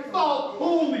my fault.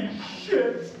 Holy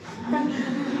shit.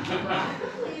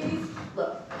 Please,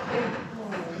 look.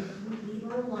 Leave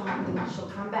her alone and she'll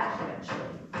come back eventually.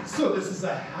 So this is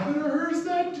a habit of hers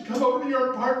then? To come over to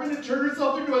your apartment and turn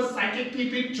herself into a psychic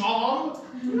peeping Tom?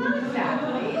 Not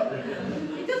exactly.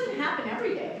 It doesn't happen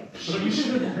every day. She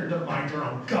should have learned to mind her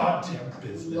own goddamn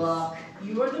business. Look,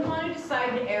 you are the one who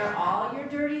decided to air all your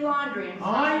dirty laundry and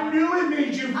I knew it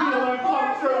made you feel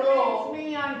uncomfortable. Of course it makes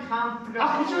me uncomfortable.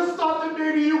 I just thought that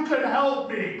maybe you could help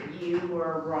me. You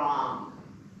were wrong.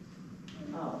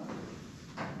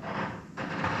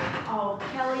 Oh,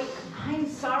 Kelly, I'm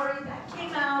sorry that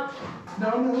came out.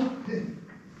 No,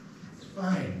 it's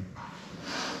fine.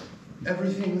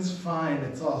 Everything's fine.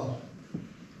 It's all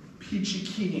peachy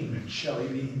keen and Shelly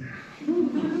Dean.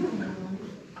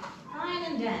 Fine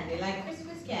and dandy, like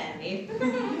Christmas candy.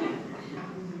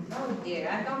 Oh dear,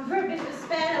 I've gone for a bit of a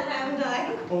spell, haven't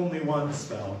I? Only one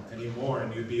spell. Any more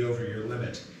and you'd be over your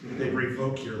limit. They'd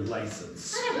revoke your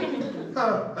license.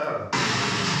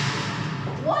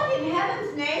 What in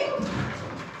heaven's name?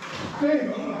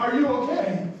 Babe, are you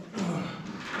okay?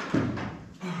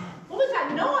 What was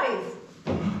that noise?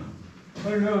 I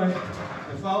don't know,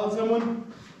 I followed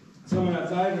someone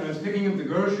outside, and I was picking up the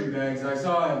grocery bags. I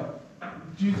saw him.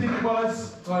 Do you think it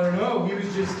was? I don't know, he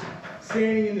was just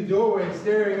standing in the doorway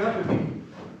staring up at me.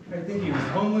 I think he was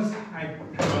homeless. I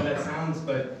don't know how that sounds,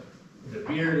 but with a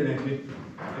beard, and I could,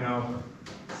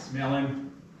 smell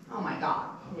him. Oh my God.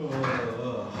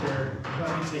 Here, let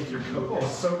me take your coat. You're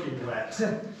soaking wet.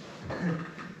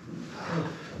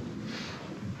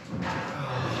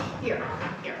 Here.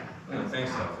 Oh,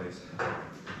 thanks, Dollface.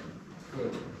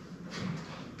 Good.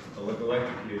 I look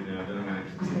electrocuted now, don't I?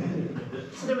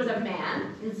 So there was a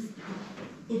man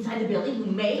inside the building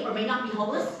who may or may not be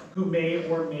homeless? Who may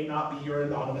or may not be your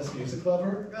anonymous music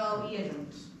lover? Oh, he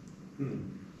isn't.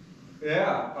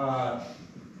 Yeah,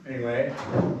 anyway.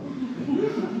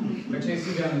 I chased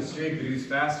him down the street, but he was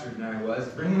faster than I was.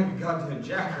 Bringing like a goddamn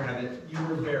jackrabbit. You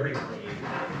were very brave.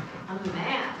 A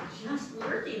man just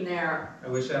lurking there. I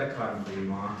wish I'd have caught him for you,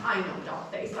 Mom. I know,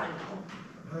 Dollface, I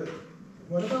know.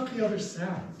 What about the other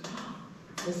sound?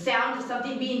 The sound of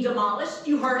something being demolished.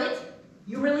 You heard it?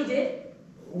 You really did?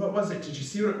 What was it? Did you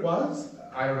see what it was?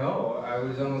 I don't know. I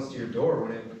was almost to your door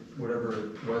when whatever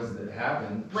it was that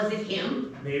happened. Was it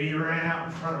him? Maybe he ran out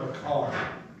in front of a car.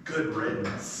 Good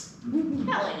riddance.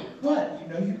 Kelly. What? You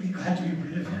know you'd be glad to be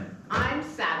rid of him. I'm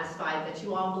satisfied that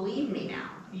you all believe me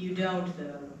now. You don't,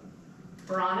 though.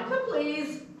 Veronica,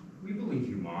 please. We believe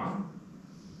you, Mom.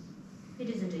 It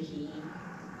isn't a he.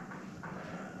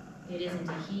 It isn't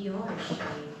a he or a she.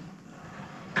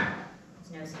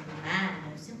 It's no simple man,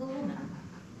 no simple woman.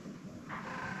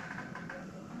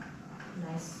 And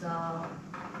I saw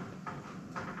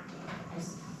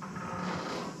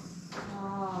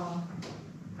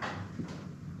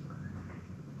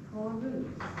poor Ruth.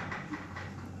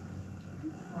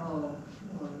 Oh,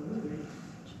 poor Ruth.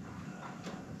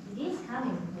 It is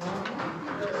coming for you.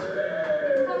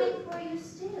 It's coming for you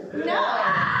still. No!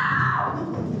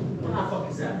 What the fuck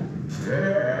is that? Here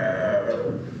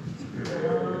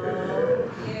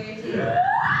it is. Here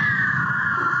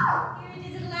it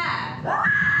is at last.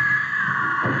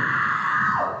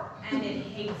 And it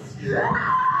hates you.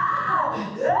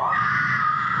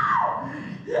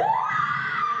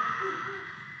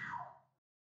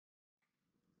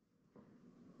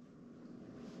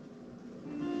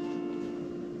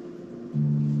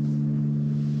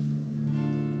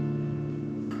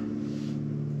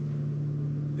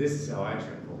 This is how I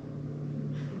tremble.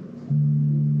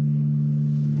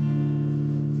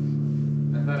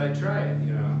 I thought I'd try it,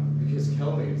 because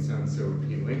Kelly sounds so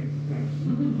appealing.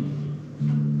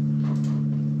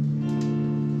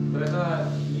 But I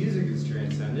thought music is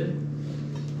transcended.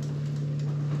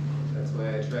 That's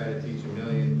why I try to teach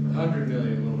 100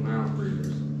 million little mouth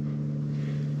breathers.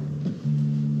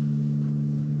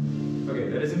 Okay,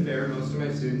 that isn't fair. Most of my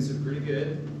students are pretty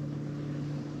good.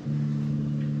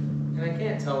 And I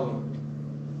can't tell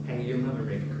them, hey, you'll never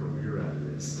make a career out of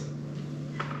this.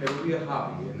 It'll be a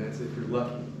hobby, and that's if you're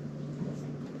lucky.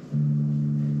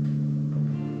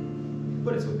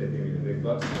 But it's what they pay me the big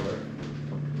bucks for.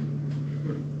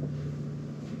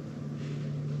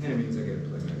 And it means I get to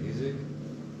play my music.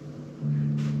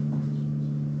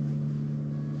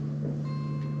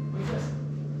 What's this?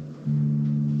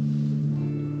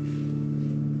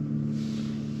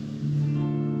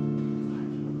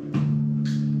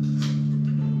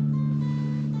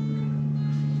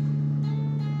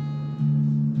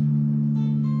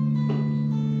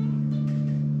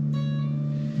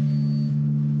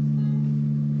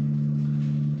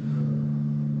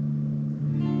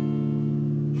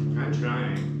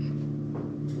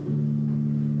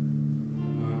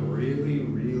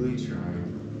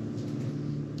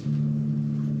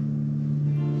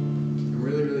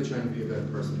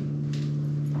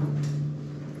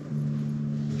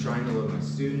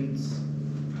 Students,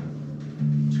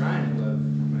 I'm trying to love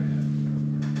my head.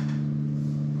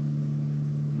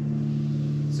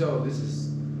 So this is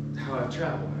how I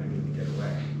travel when I need to get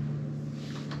away.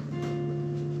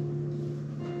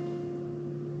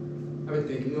 I've been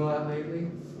thinking a lot lately.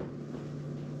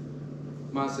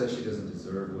 Ma says she doesn't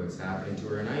deserve what's happening to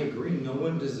her, and I agree, no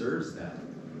one deserves that.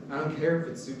 I don't care if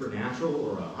it's supernatural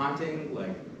or a haunting,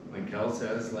 like Kel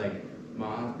says, like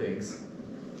Ma thinks.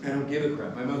 I don't give a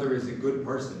crap. My mother is a good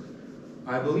person.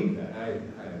 I believe that.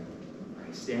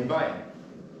 I stand by it.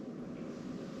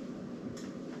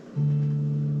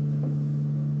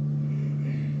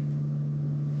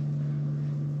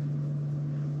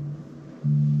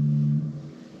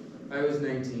 I was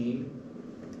 19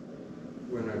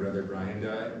 when my brother Brian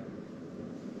died.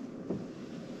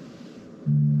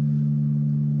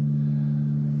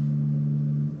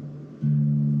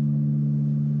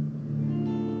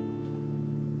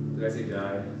 Did I say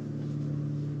died?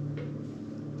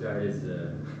 Died is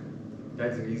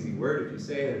that's an easy word if you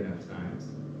say it enough times.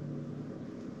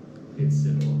 It's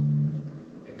simple.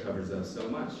 It covers up so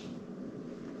much.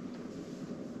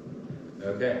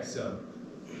 Okay, so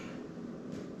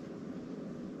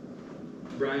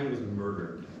Brian was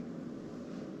murdered.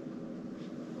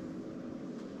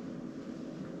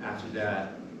 After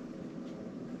that,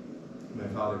 my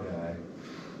father died.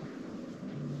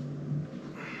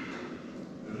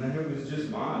 And then it was just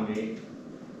Mom and me.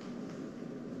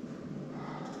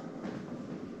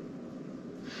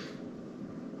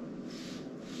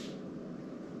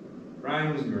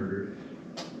 Brian was murdered.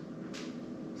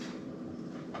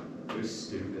 It was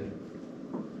stupid.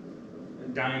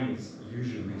 Dying is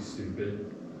usually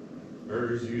stupid.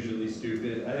 Murder's usually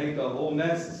stupid. I think the whole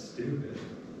mess is stupid.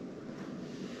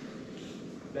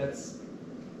 That's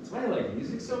why I like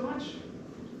music so much.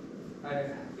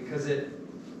 Because it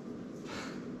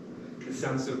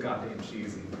sounds so goddamn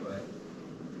cheesy, but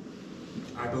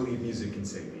I believe music can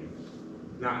save you.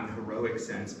 Not in a heroic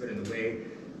sense, but in the way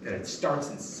that it starts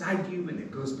inside you and it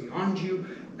goes beyond you.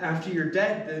 After you're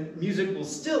dead, the music will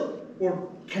still, or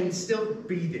can still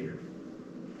be there.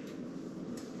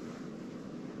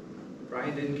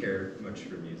 Brian didn't care much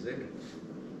for music.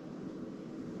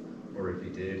 Or if he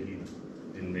did, he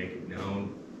didn't make it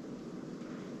known.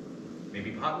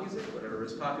 Maybe pop music, whatever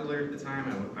was popular at the time,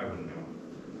 I wouldn't know.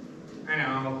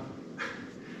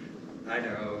 I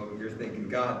know, you're thinking,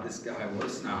 God, this guy, what a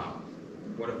snob.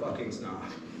 What a fucking snob.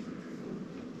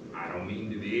 I don't mean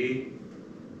to be.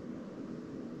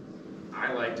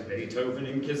 I liked Beethoven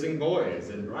and Kissing Boys,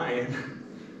 and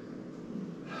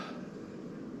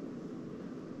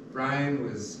Brian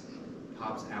was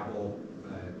Pop's apple,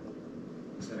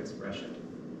 what's that expression?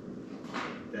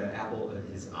 The apple of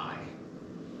his eye.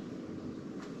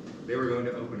 They were going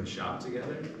to open a shop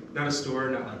together. Not a store,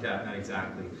 not like that, not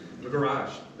exactly. A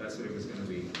garage, that's what it was going to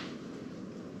be.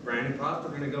 Brian and Pop were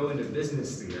going to go into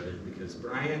business together because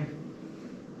Brian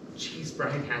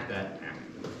had that knack.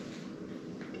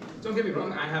 Don't get me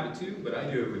wrong, I have it too, but I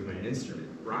do it with my instrument.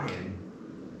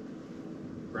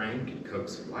 Brian could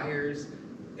coax wires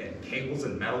and cables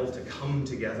and metal to come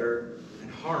together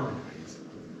and harmonize.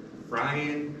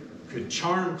 Brian could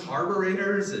charm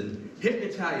carburetors and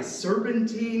hypnotize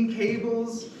serpentine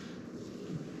cables.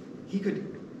 He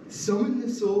could summon the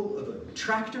soul of a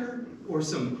tractor or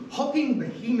some hulking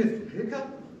behemoth pickup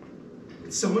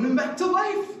and summon him back to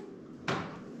life.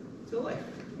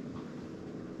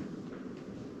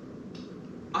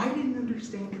 I didn't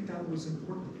understand that was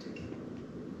important to him.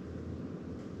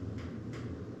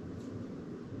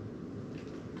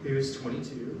 He was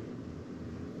 22.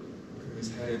 He was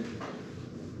headed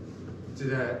to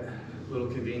that little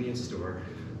convenience store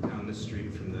down the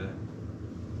street from the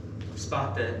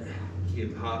spot that he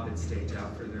and Pop had staked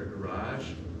out for their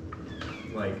garage.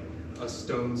 Like a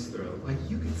stone's throw. Like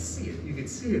you could see it. You could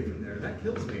see it from there. That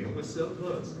kills me. It was so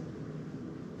close.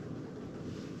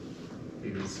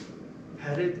 He was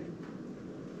headed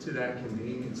to that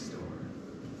convenience store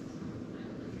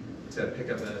to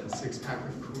pick up a 6-pack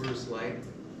of Coors Light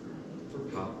for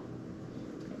Pop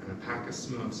and a pack of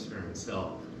smokes for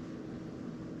himself.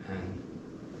 And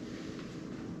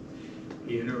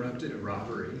he interrupted a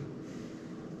robbery.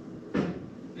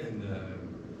 And the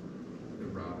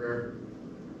robber,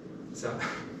 some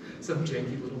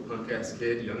janky little punk-ass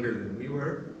kid younger than we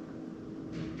were.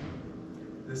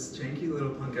 This janky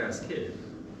little punk-ass kid.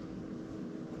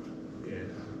 Yeah.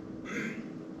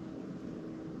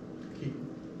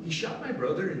 He shot my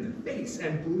brother in the face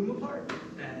and blew him apart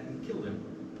and killed him.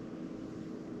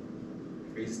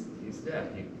 He's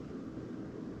dead.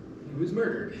 He was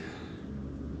murdered.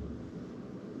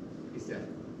 He's dead.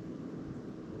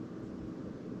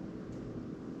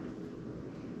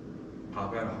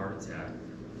 Pop had a heart attack.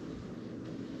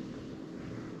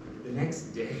 The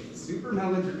next day, super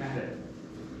melodramatic.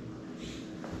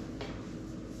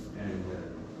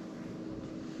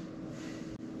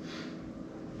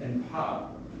 And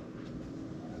Pop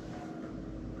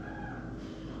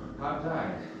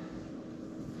died.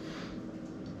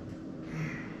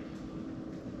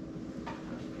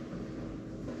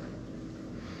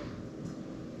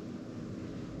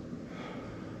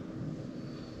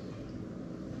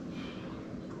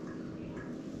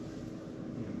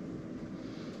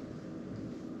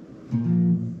 Fuck.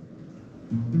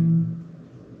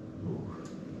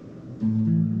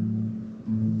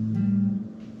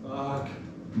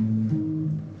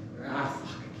 Ah,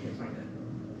 fuck, I can't find it.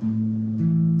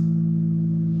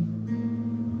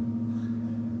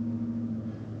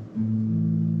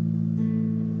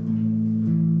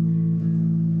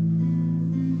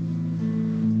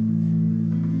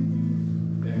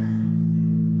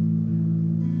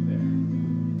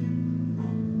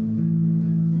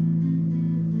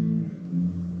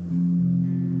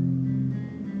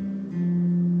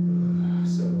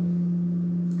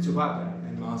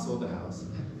 Sold the house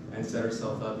and set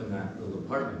herself up in that little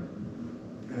apartment.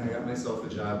 And I got myself a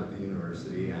job at the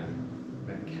university and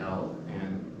met Kel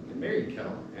and married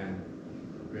Kel and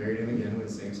married him again when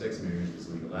same-sex marriage was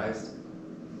legalized.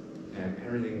 And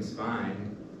everything was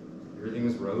fine. Everything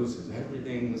was roses.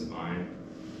 Everything was fine.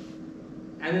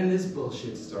 And then this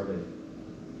bullshit started.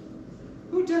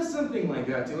 Who does something like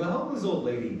that to a helpless old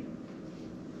lady?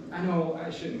 I know I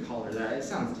shouldn't call her that. It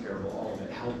sounds terrible, all of it.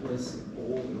 Helpless,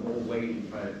 and old lady,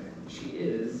 but she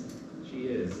is. She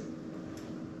is.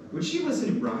 Would she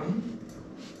listen to Brian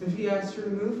if he asked her to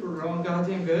move for her own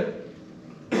goddamn good?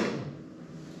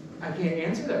 I can't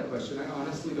answer that question. I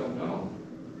honestly don't know.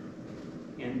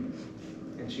 And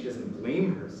she doesn't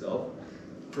blame herself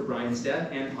for Brian's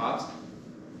death and Pop's.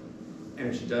 And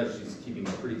if she does, she's keeping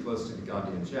it pretty close to the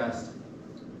goddamn chest.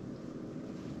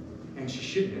 And she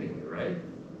shouldn't anyway, right?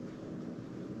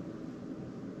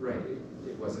 Right,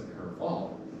 it wasn't her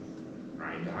fault.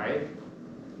 Brian died.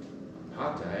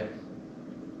 Pop died.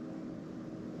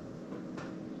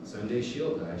 Someday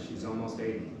she'll die. She's almost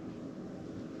 80.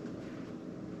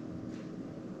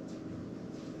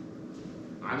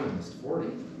 I'm almost 40.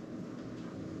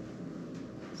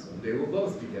 Someday we'll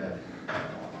both be dead.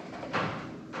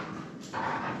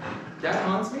 That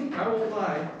haunts me, I won't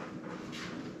lie.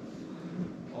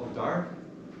 All dark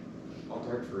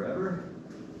forever.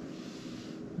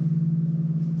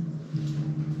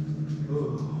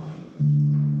 Ooh.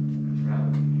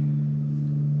 Traveling.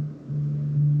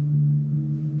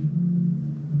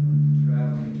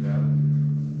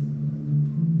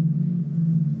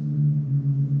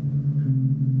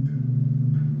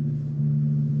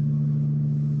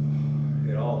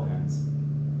 It all ends.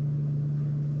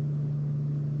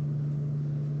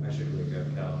 I should wake up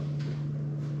Cal.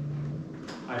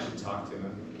 I should talk to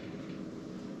him.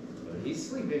 But he's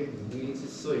sleeping, and he needs to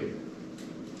sleep.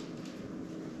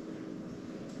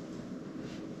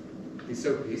 He's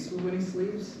so peaceful when he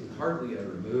sleeps. He hardly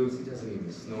ever moves. He doesn't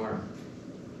even snore.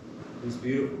 He's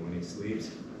beautiful when he sleeps.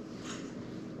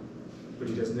 But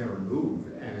he doesn't ever move.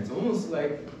 And it's almost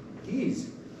like he's...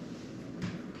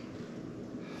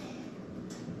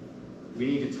 We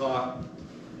need to talk.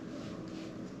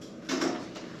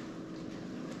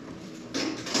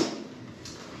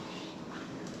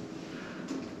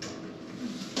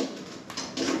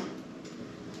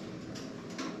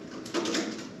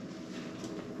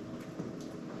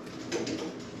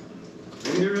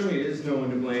 There really is no one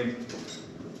to blame.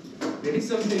 Maybe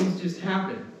some things just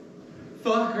happen.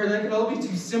 Fuck, or that could all be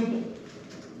too simple.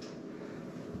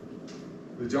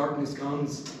 The darkness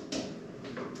comes.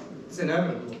 It's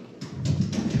inevitable.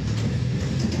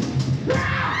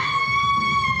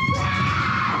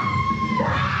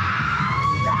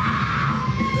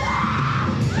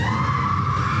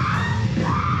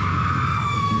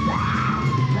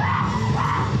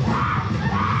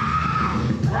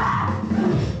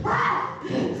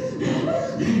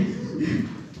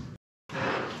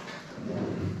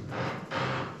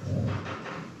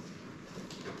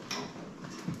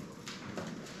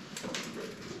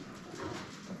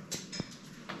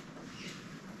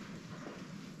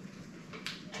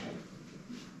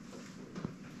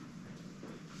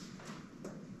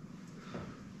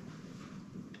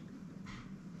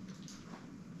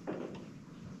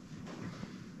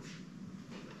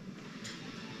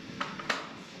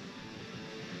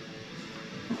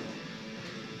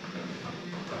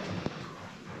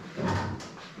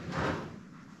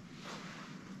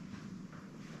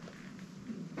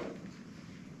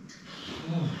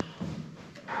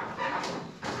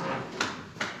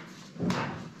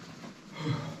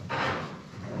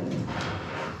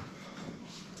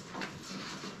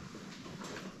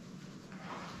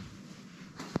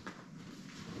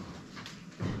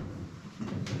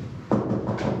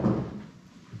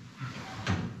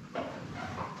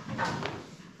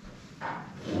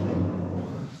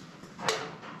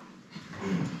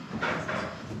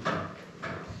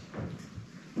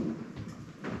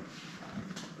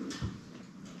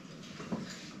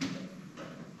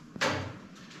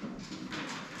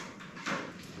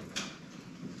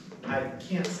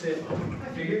 can't stay home. I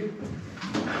figured.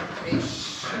 I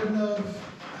shouldn't have.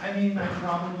 I mean,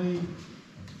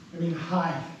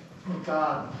 hi. Oh,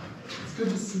 God. It's good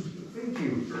to see you. Thank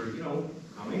you for,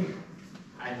 coming.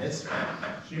 I missed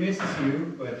her. She misses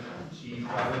you, but she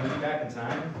probably won't be back in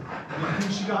time. I don't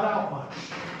think she got out much.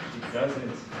 She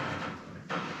doesn't.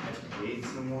 I paid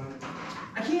someone.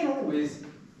 I can't always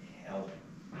help.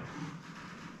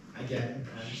 I get it.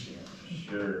 I understand.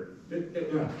 Sure.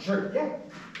 Sure, yeah.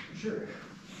 Sure.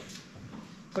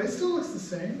 Place still looks the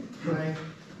same. I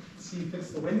see you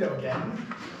fix the window again.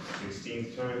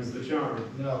 16th time's the charm.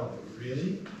 No,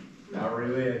 really? Not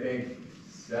really, I think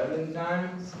 7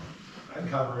 times. I'd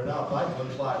cover it up. I'd put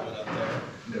plywood up there.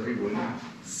 No, we wouldn't.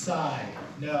 Sigh.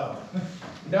 No.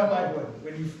 No, I wouldn't.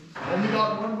 When you've only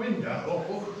got one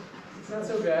window. It's not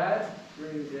so bad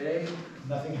during the day.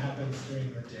 Nothing happens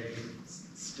during the day.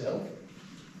 Still?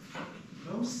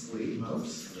 Mostly.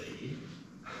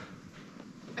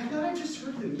 I thought I just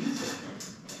heard the music.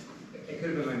 It could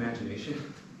have been my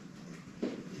imagination.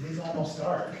 It is almost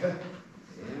dark.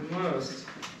 Almost.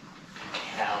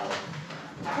 Hell.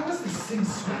 How is this thing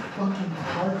so fucking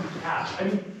hard to catch? I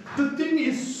mean, the thing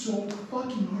is so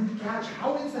fucking hard to catch.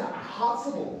 How is that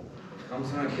possible?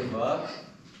 Comes when I give up,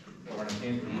 or when I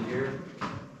can't be here.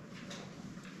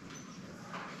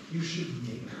 You should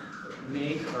make her.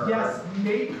 Make her. Yes,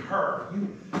 make her.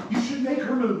 You should make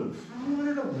her move. I don't want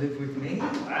her to live with me.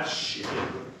 That's shit.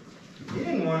 You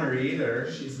didn't want her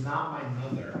either. She's not my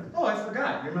mother. Oh, I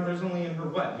forgot. Your mother's only in her,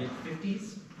 what,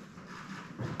 mid-50s?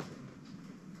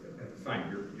 Fine,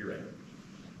 you're right.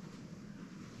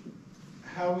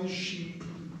 How is she,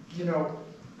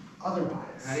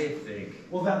 otherwise? How do you think?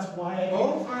 Well, that's why I...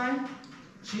 Oh, fine.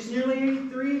 She's nearly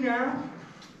 83 now.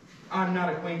 I'm not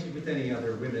acquainted with any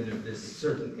other women of this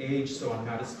certain age, so I'm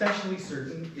not especially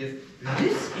certain if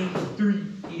this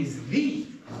 83 is the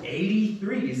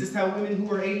 83. Is this how women who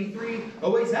are 83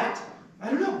 always act? I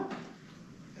don't know.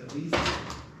 At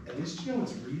least you know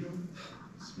it's real.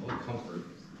 Small comfort.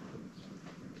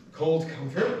 Cold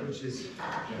comfort, which is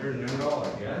better than none at all,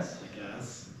 I guess.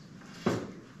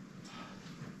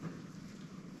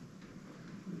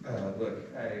 Look,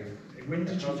 When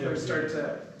did you first start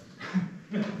to...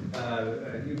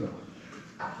 you go.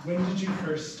 When did you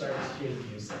first start to hear the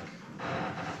music?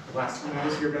 Last time I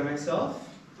was here by myself,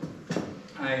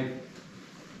 I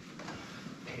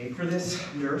paid for this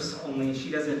nurse, only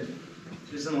she doesn't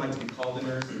like to be called a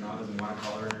nurse, and Mom doesn't want to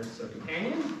call her a nurse. So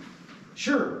companion?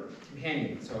 Sure,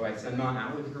 companion. So I send Mom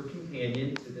out with her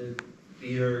companion to the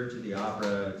theater, to the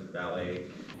opera, to the ballet,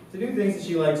 to do things that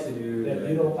she likes to do. That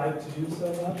you don't like to do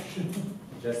so much?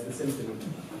 Just the symphony.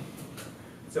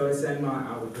 So I send Ma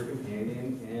out with her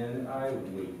companion, and I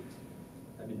wait.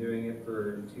 I've been doing it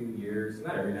for 2 years,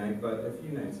 not every night, but a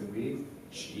few nights a week,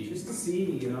 just to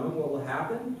see, what will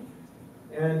happen.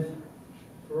 And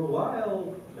for a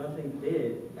while, nothing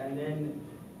did, and then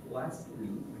last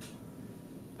week,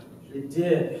 it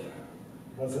did.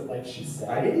 Was it like she said?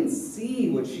 I didn't see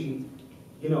what she,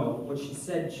 what she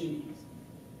said.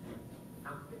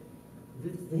 The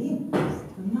thing, the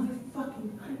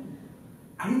motherfucking thing.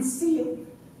 I didn't see it.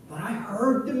 But I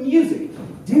heard the music.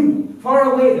 Dim,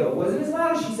 far away though. It wasn't as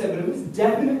loud as she said, but it was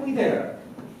definitely there.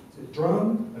 It's a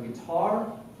drum, a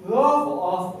guitar,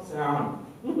 awful sound.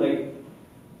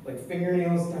 Like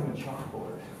fingernails down a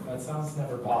chalkboard. That sounds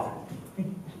never bothered me.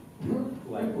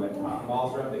 Like what cotton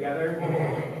balls rubbed together.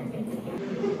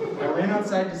 I ran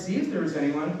outside to see if there was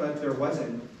anyone, but there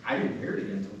wasn't. I didn't hear it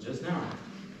until just now.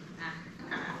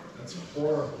 That's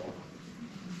horrible.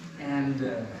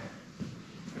 And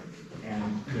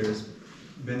there's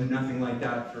been nothing like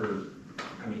that for,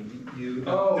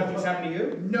 nothing's happened to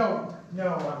you? No,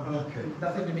 Okay.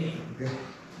 nothing to me. Good.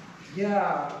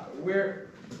 Yeah,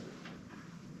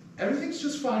 everything's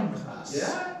just fine with us.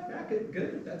 Yeah,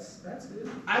 good. That's good.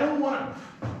 I don't want to.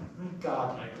 Oh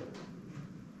God, Michael.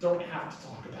 Don't have to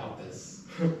talk about this.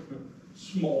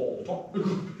 Small talk,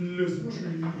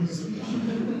 pleasantries.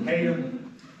 Hey,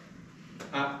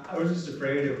 I was just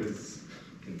afraid it was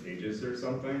contagious or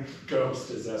something.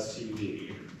 Ghost is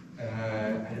STD. I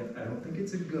don't think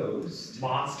it's a ghost.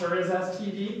 Monster is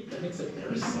STD? That makes it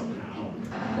worse somehow.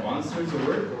 Monster's a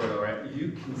word for it, all right?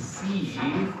 You can see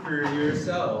for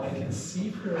yourself. I can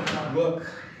see for yourself. Look.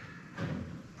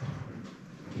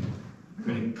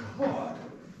 Thank God.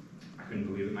 I couldn't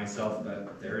believe it myself,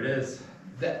 but there it is.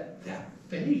 That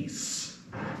face.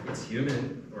 It's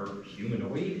human, or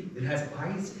humanoid. It has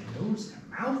eyes and nose and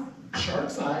mouth.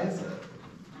 Shark's eyes,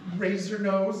 razor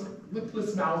nose,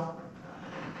 lipless mouth,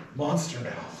 monster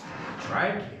mouth.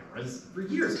 Tried camera. cameras. For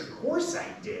years, of course I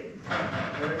did.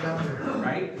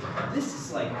 Right? This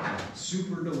is like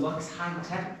super deluxe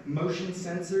high-tech motion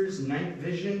sensors, night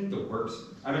vision, the works.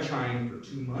 I've been trying for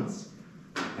 2 months,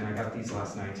 and I got these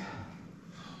last night.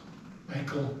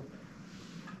 Michael,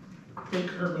 make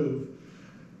her move.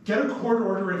 Get a court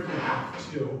order if you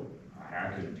have to. I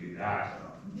couldn't do that.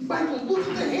 Michael, look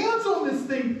at the hands on this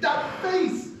thing, that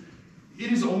face.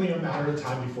 It is only a matter of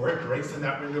time before it breaks in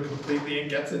that window completely and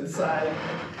gets inside.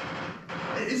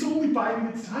 It's only 5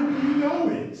 minutes time and you know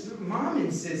it. Mom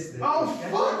insists that. Oh,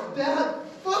 fuck that,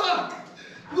 fuck.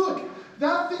 Look,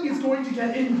 that thing is going to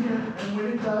get in here, and when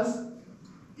it does,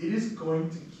 it is going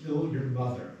to kill your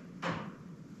mother.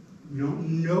 You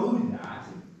don't know that.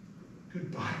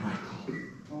 Goodbye, Michael.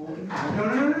 Oh,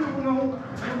 no.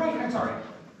 You're right, I'm sorry.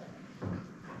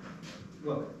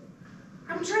 Look,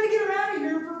 I'm trying to get her out of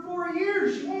here for 4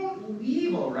 years. She won't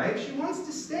leave, all right? She wants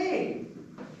to stay.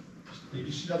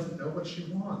 Maybe she doesn't know what she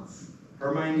wants.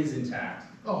 Her mind is intact.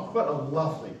 Oh, what a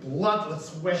lovely,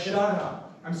 bloodless way. Shut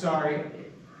up. I'm sorry,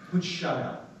 but shut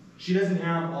up. She doesn't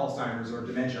have Alzheimer's or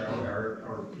dementia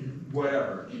or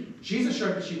whatever. She's as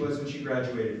sharp as she was when she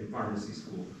graduated from pharmacy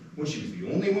school. When she was the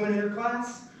only woman in her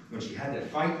class, when she had to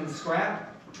fight and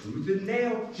scrap, tooth and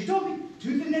nail. She told me,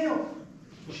 tooth and nail.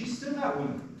 She's still that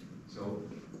woman. So,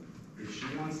 if she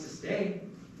wants to stay,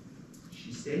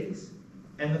 she stays.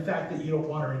 And the fact that you don't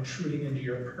want her intruding into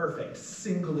your perfect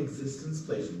single existence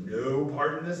plays no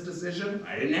part in this decision?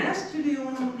 I didn't ask to be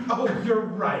alone. Oh, you're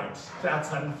right.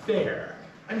 That's unfair.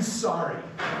 I'm sorry.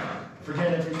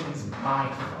 Forget everything's my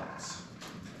fault.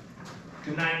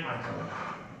 Good night, Michael.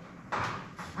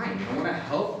 Fine, I want to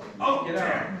help. Oh, get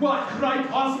out. What could I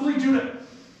possibly do to...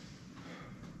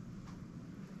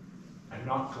 I'm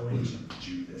not going to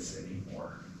do this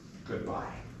anymore.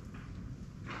 Goodbye.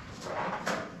 I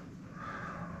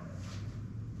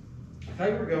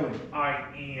thought you were going. I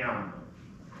am.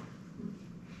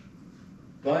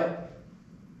 But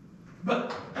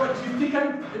What, do you think I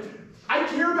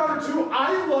care about her too?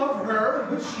 I love her.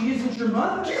 But she isn't your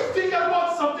mother. Do you think I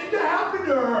want something to happen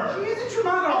to her? She isn't your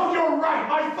mother. Oh, you're right.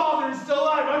 My father is still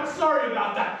alive. I'm sorry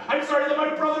about that. I'm sorry that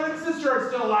my brother and sister are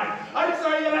still alive. I'm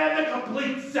sorry that I had the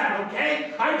complete set,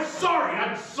 okay? I'm sorry.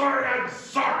 I'm sorry. I'm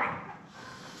sorry.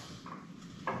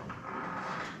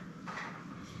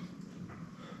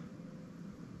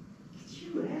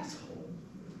 You asshole.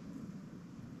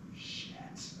 Shit.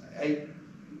 I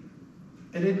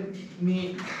didn't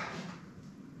mean...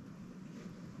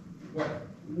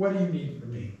 What do you need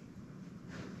from me?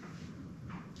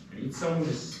 I need someone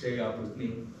to stay up with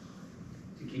me,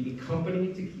 to keep me company,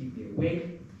 to keep me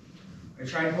awake. I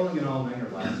tried pulling an all-nighter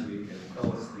last week and I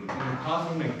fell asleep. Even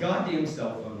coughing my goddamn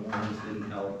cell phone alarms didn't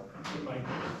help. Michael,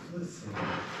 listen.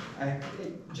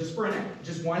 Just for a night,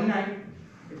 just one night.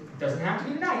 It doesn't have to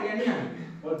be tonight, any night.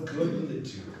 What good will it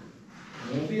do?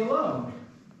 You won't be alone.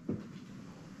 Look,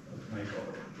 Michael,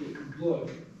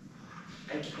 look.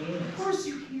 I can't. Of course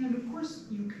you can, of course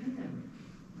you can.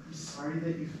 I'm sorry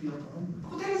that you feel alone.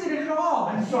 Well, that isn't it at all.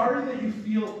 I'm sorry that you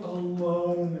feel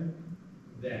alone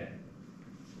then.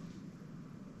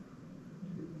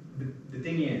 The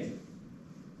thing is,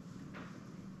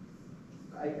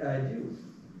 I do.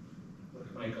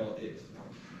 Look, Michael,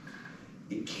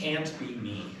 it can't be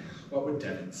me. What would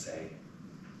Devin say?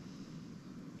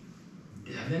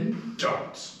 Devin?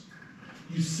 Don't.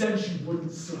 You said you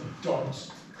wouldn't, so don't.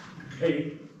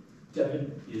 Okay?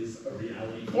 Devin is a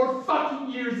reality. 4 fucking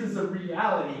years is a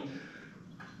reality.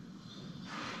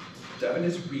 Devin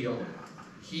is real.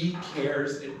 He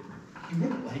cares. He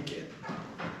wouldn't like it.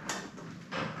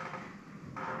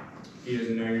 He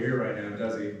doesn't know you're here right now,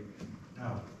 does he?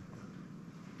 No.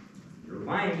 You're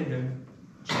lying to him.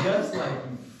 Just like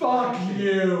you. Fuck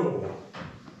you!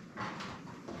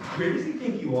 Where does he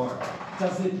think you are?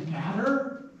 Does it matter?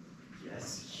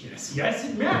 Yes,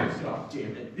 it matters, God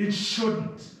damn it. It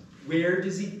shouldn't. Where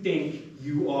does he think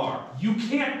you are? You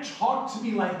can't talk to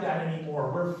me like that anymore.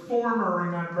 We're former,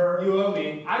 remember? You owe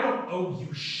me. I don't owe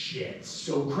you shit.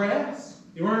 So crass?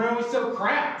 You weren't always so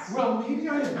crass. Well, maybe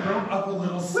I have grown up a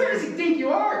little since. Where does he think you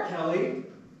are, Kelly?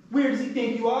 Where does he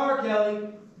think you are, Kelly?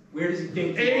 Where does he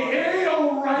think you are? Hey,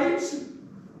 all right?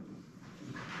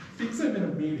 Thinks I'm in a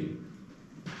meeting.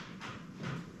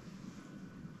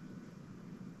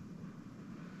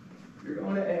 You're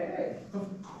going to AA. Of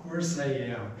course I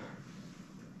am.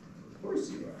 Of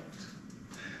course you are.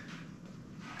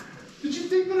 Did you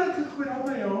think that I could quit on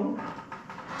my own?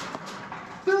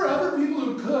 There are other people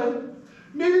who could.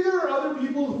 Maybe there are other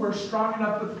people who are strong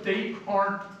enough, but they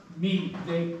aren't me.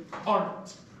 They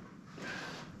aren't.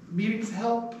 Meetings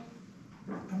help.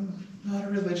 I'm not a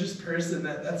religious person.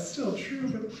 That's still true,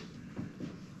 but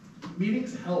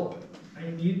Meetings help. I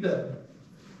need them.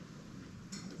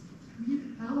 I need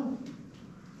help.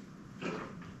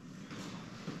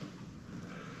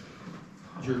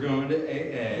 You're going to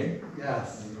AA.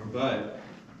 Yes. But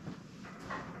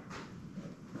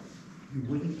you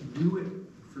wouldn't do it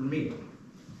for me.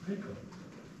 Michael.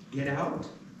 Get out.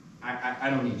 I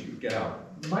don't need you. Get out.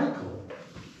 Michael.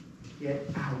 Get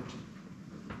out.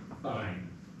 Fine.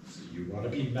 So you want to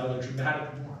be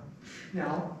melodramatic more.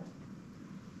 Now,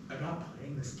 I'm not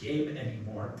playing this game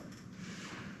anymore.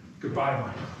 Goodbye,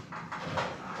 Michael.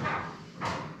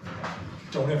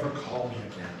 Don't ever call me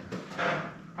again.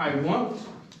 I won't.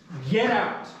 Get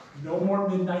out. No more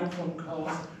midnight phone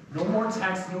calls, no more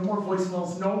texts, no more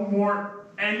voicemails, no more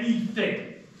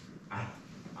anything. I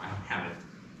haven't.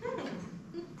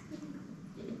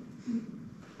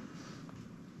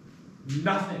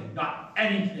 Nothing, not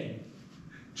anything.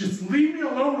 Just leave me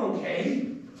alone, okay?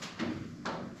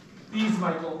 Please,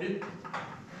 Michael,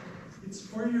 it's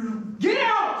for your... Get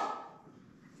out!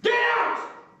 Get out!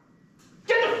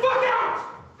 Get the fuck out!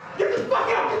 Get the fuck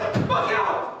out! Get the fuck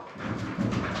out!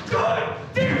 God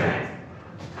damn it!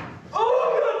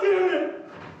 Oh, God damn it!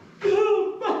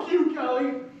 Oh, fuck you, Kelly!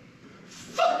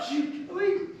 Fuck you,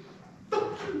 Kelly!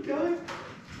 Fuck you, Kelly!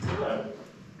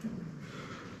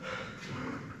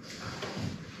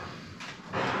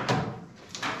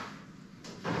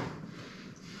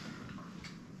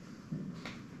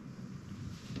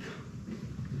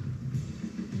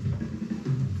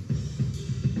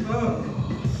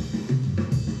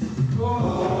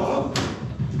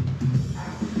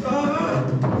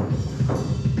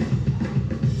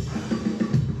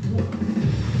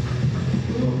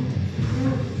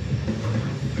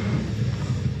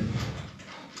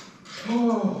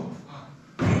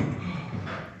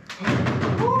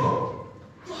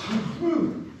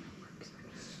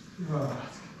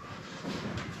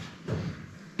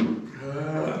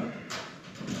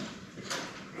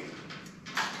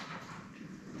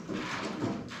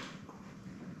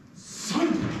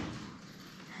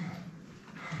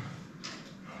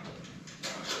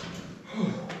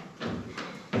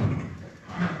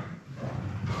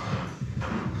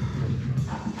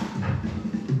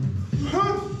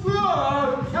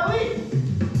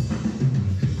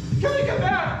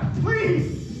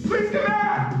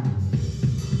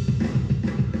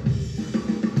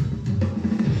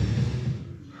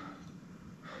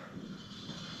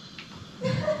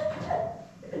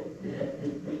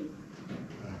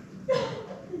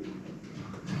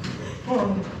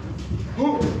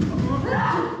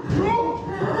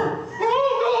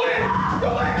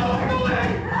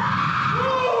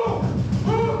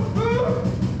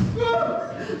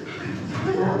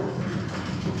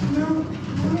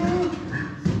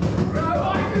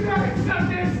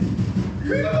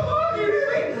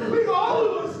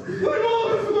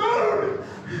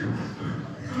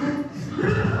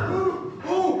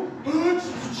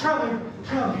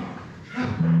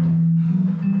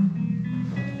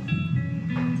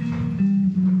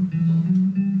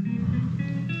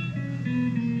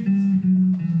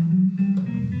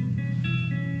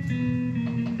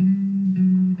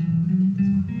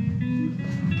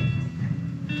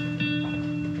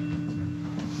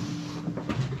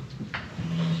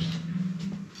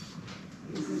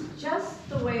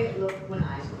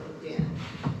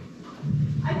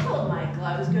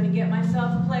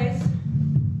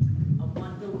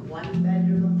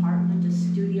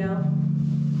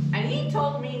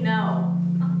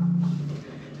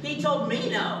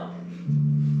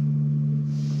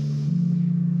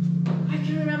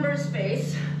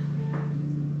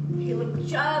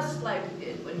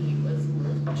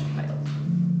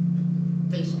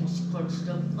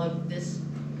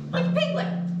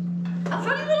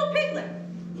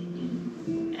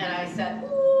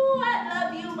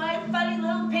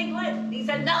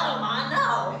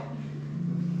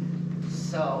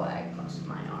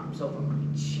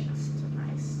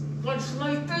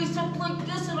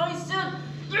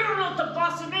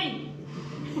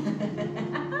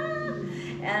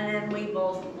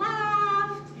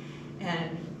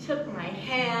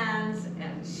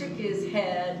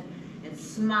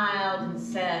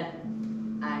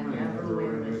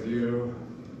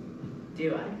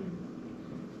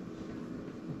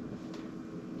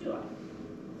 God.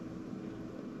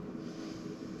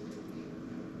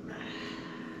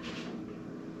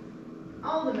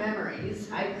 All the memories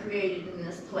I created in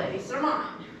this place are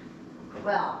mine.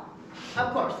 Well,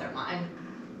 of course they're mine.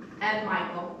 And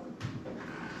Michael.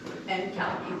 And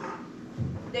Kelly's.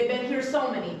 They've been here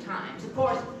so many times. Of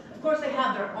course they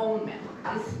have their own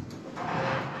memories.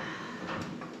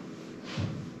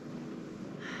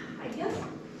 I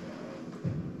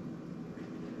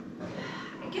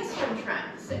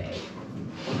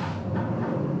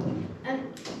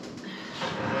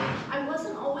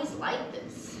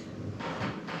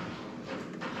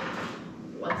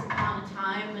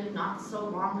not so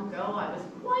long ago, I was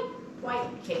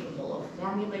quite capable of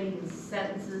formulating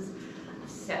sentences of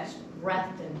such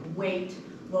breadth and weight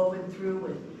woven through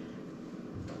with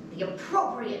the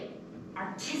appropriate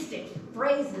artistic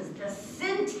phrases, the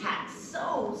syntax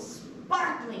so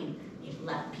sparkling, it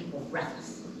left people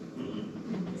breathless.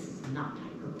 This is not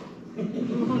hyperbole.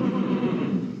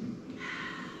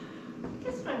 I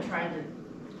guess what I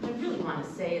really want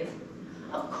to say is,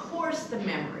 of course the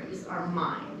memories are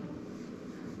mine,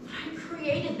 but I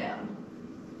created them.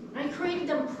 I created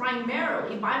them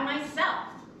primarily by myself.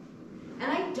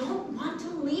 And I don't want to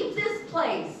leave this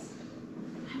place.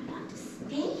 I want to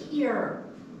stay here.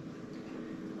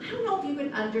 I don't know if you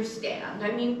can understand,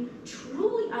 I mean,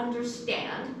 truly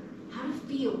understand how to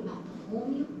feel about the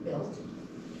home you built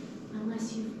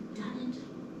unless you've done it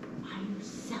by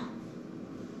yourself.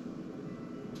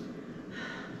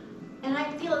 And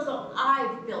I feel as though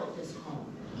I've built this home.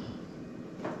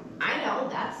 I know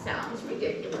that sounds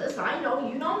ridiculous. I know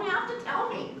you don't have to tell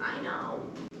me. I know.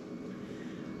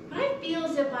 But I feel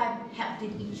as if I've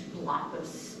hefted each block of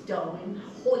stone,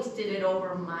 hoisted it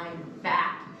over my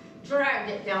back, dragged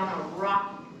it down a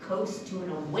rocky coast to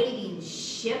an awaiting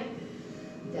ship,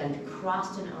 then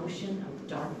crossed an ocean of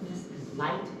darkness and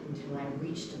light until I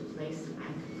reached a place I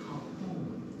could call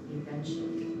home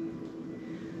eventually.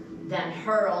 Then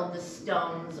hurled the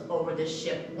stones over the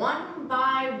ship one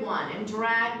by one and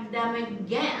dragged them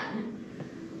again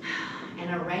and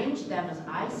arranged them as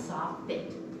I saw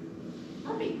fit,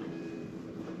 lovingly,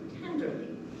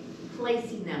 tenderly,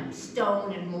 placing them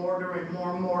stone and mortar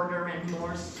and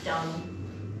more stone,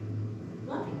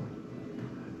 lovingly.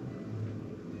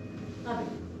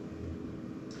 Lovingly.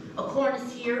 A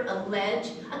cornice here, a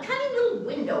ledge, a tiny little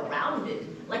window rounded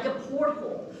like a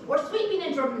porthole, or sweeping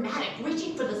and dramatic,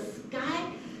 reaching for the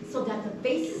sky so that the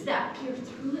faces that peer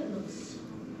through it look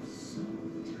so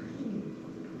tiny.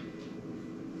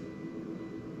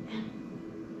 And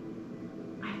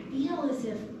I feel as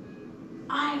if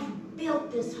I've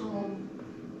built this home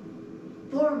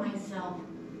for myself,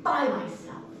 by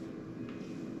myself.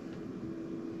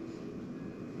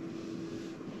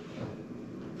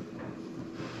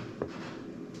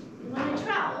 When I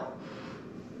travel,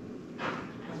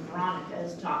 as Veronica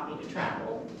has taught me to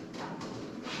travel,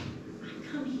 I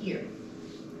come here.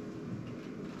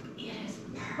 It is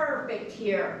perfect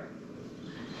here.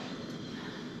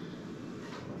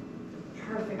 The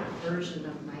perfect version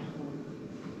of my home.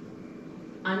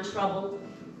 Untroubled.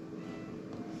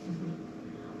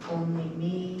 Only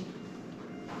me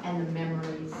and the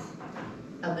memories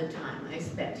of the time I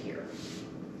spent here.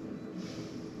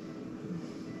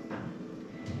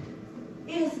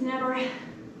 It is never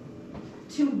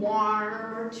too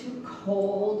warm or too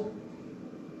cold.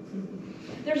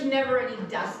 There's never any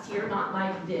dust here, not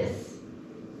like this.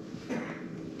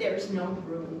 There's no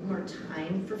room or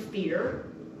time for fear.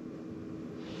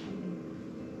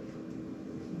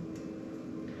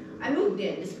 I moved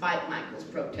in despite Michael's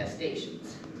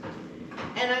protestations,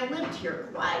 and I lived here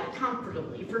quite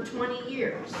comfortably for 20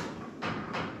 years.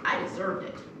 I deserved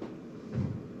it.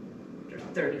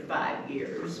 35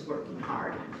 years working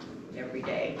hard every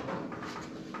day.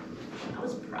 I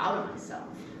was proud of myself.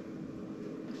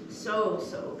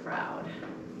 So proud.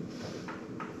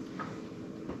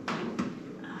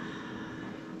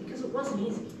 Because it wasn't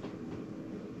easy.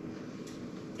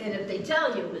 And if they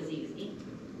tell you it was easy,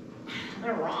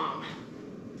 they're wrong.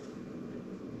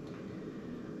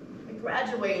 I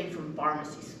graduated from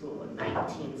pharmacy school in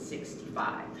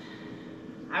 1965.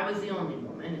 I was the only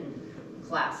woman in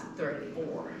class of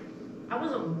 34. I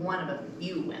wasn't one of a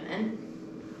few women.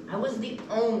 I was the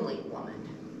only woman.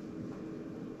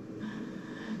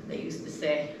 They used to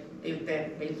say,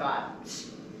 they thought,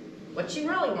 what she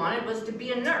really wanted was to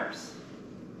be a nurse.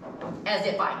 As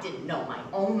if I didn't know my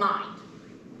own mind.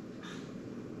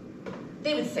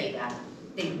 They would say that.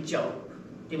 They would joke.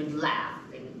 They would laugh.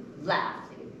 They would laugh.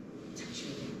 They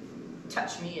would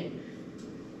touch me and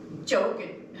joke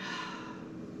and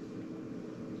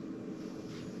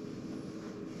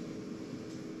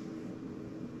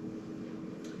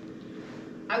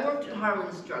I worked at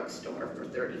Harlan's drugstore for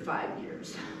 35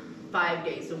 years, 5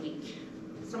 days a week,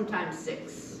 sometimes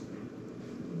 6.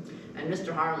 And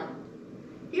Mr. Harlan,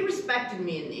 he respected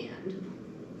me in the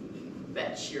end.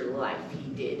 Bet your life he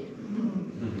did.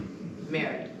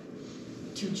 Married,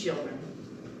 2 children.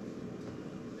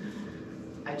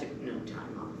 I took no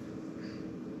time off.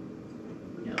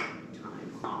 No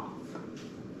time off.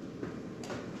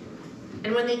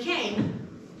 And when they came,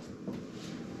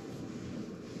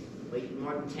 waited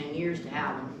more than 10 years to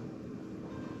have them.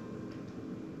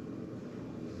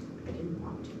 I didn't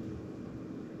want to.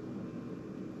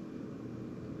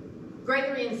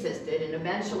 Gregory insisted, and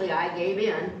eventually I gave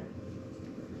in.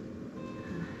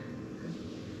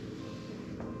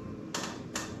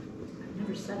 I've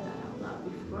never said that out loud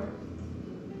before.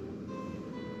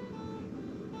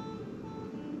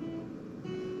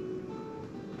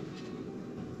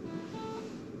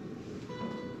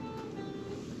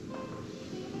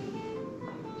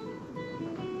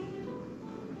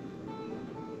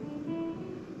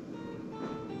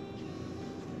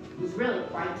 He's really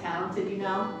quite talented, you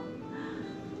know.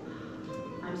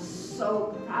 I'm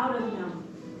so proud of him.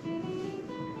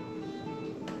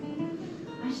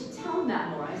 I should tell him that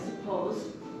more, I suppose.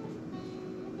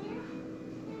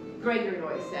 Gregory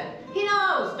always said, he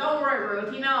knows, don't worry,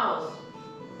 Ruth, he knows.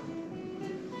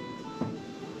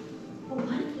 Well,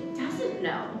 what if he doesn't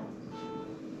know?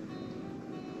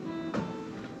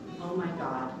 Oh my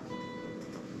God.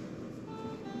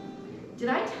 Did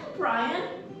I tell Brian?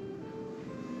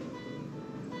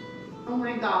 Oh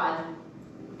my God.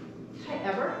 Did I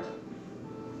ever?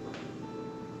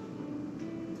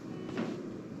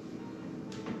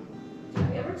 Did I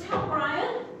ever tell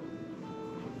Brian?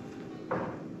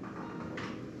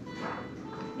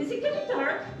 Is it getting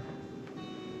dark?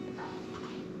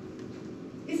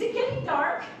 Is it getting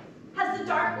dark? Has the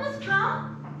darkness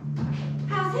come?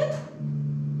 Has it?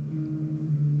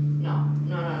 No,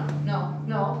 no, no, no,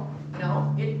 no,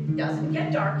 no. It doesn't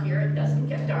get dark here. It doesn't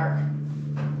get dark.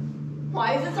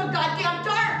 Why is it so goddamn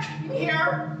dark in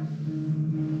here?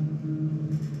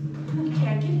 It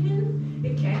can't get in.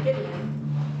 It can't get in.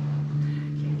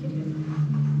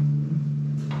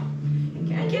 It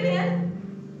can't get in.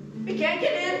 It can't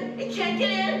get in. It can't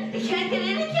get in. It can't get in. It can't get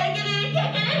in. It can't get in. It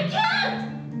can't get in. It can't.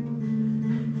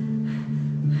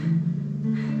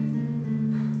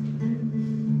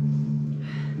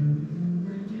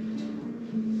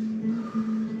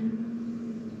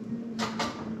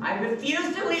 I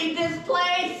refuse to leave this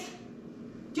place.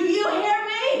 Do you hear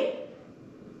me?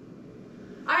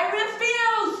 I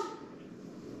refuse.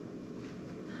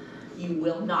 You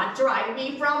will not drive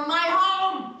me from my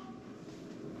home.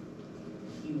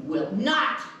 You will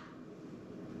not.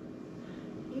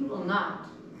 You will not.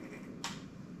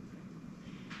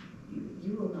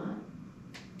 You will not.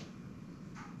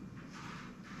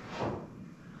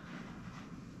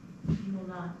 You will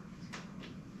not.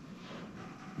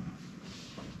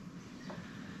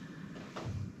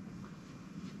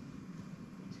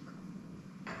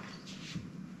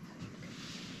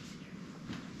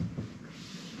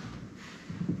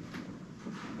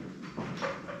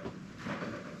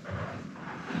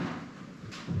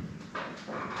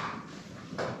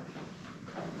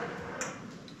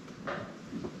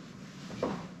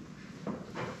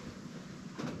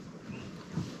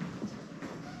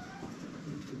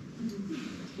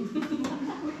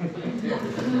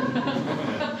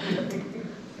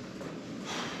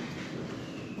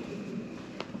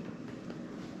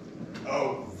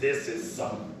 Oh, this is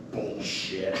some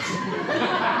bullshit.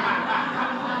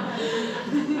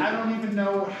 I don't even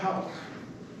know how.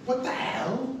 What the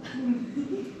hell?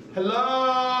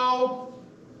 Hello?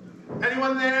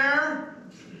 Anyone there?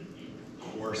 Of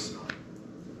course not.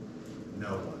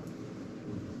 No one.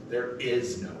 There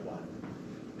is no one.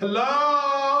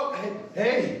 Hello? Hey,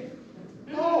 hey.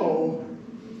 Oh,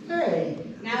 hey.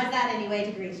 Now is that any way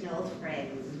to greet an old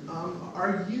friend?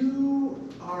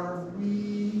 Are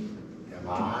we, am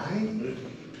I?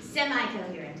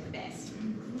 Semi-coherent at best.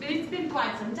 But it's been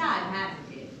quite some time,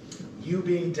 hasn't it? You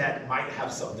being dead might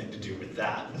have something to do with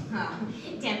that. Oh,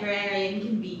 temporary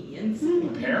inconvenience.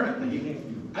 Apparently.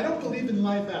 I don't believe in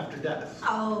life after death.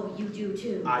 Oh, you do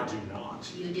too. I do not.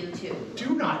 You do too.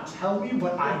 Do not tell me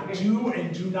what I do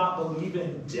and do not believe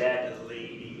in, dead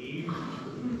lady.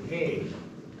 Hey,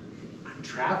 I'm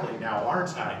traveling now,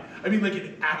 aren't I? I mean, like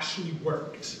it actually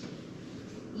worked.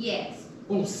 Yes.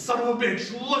 Oh, son of a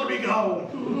bitch, look at me go!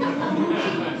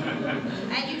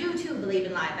 And you do too believe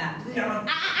in life after death. Yeah.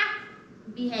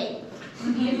 Behave.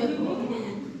 Be a good boy.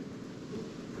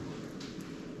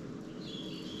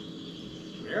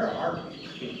 Where are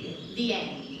we? The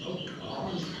end. Oh,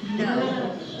 God.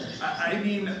 No. I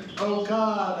mean, oh,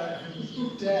 God,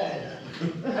 I'm dead.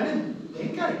 I didn't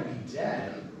think I'd be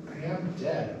dead. I am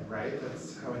dead, right?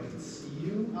 That's how I can see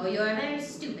you? Oh, you're a very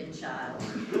stupid child.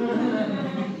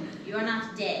 You're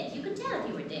not dead. You could tell if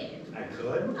you were dead. I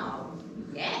could? No.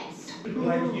 Yes.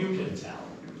 Like you can tell.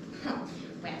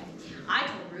 Well, I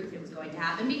told Ruth it was going to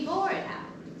happen before it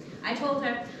happened. I told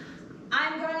her,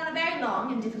 I'm going on a very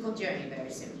long and difficult journey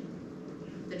very soon.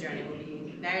 The journey will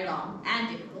be very long and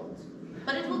difficult,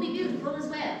 but it will be beautiful as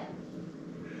well.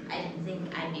 I didn't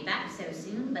think I'd be back so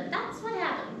soon, but that's what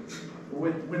happened.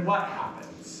 When what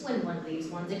happens? When one leaves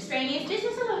one's extraneous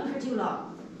business alone for too long.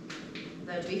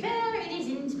 Though to be fair, it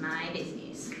isn't my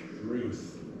business.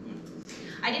 Ruth.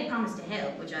 I did promise to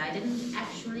help, which I didn't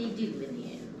actually do in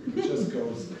the end. It just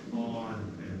goes on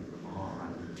and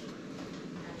on.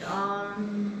 And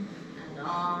on, and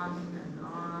on, and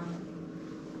on.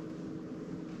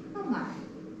 Oh my.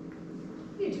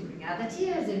 You do bring out the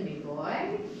tears in me,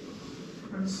 boy.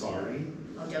 I'm sorry.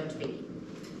 Oh, don't be.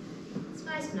 It's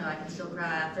nice to know I can still cry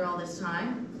after all this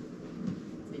time.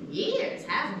 It's been years,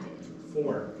 hasn't it?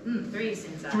 4. 3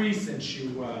 since I... 3 since you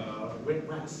went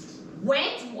west.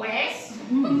 Went west?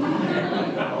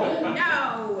 No.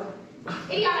 No!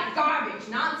 Idiotic garbage,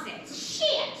 nonsense,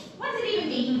 shit! What does it even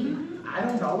mean? I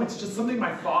don't know. It's just something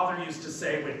my father used to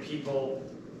say when people,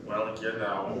 well, you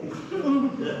know.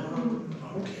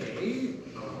 Okay.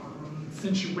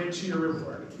 Since you went to your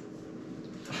reward.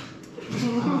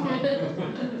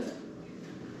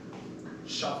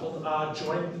 Shuffled,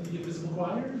 joined the invisible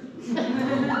choir.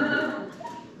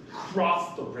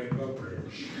 Crossed the Rainbow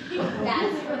Bridge.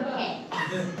 That's okay.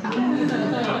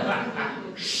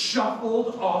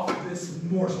 Shuffled off this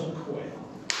mortal coil.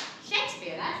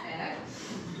 Shakespeare, that's better.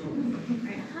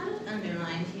 Alright, how to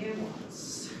underline here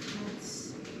once. Let's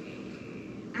see.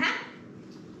 Aha!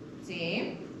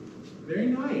 See? Very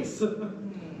nice.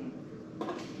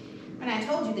 When I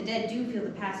told you the dead do feel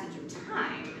the passage of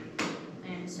time,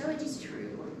 and so it is true.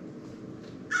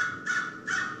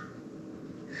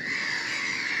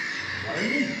 What are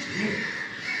you doing?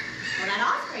 Well, that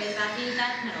osprey is about to eat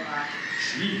that middle bar.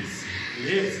 Jeez, it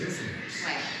is, isn't it?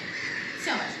 Well,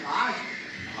 so much larger.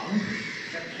 Hungry.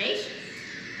 Rapacious.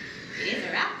 It is a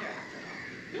raptor,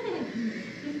 after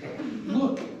all.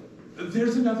 Look,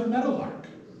 there's another meadowlark.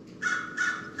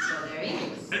 So there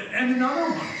is. And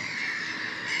another one.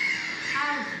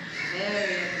 How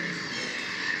very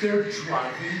unusual. They're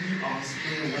driving the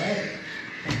osprey away.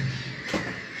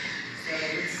 So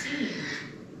it would seem.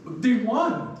 They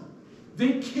won.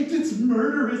 They kicked its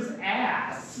murderous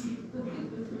ass.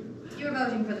 You were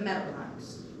voting for the metal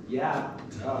hunks. Yeah,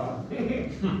 duh.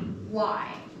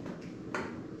 Why?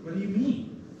 What do you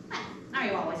mean? Well, are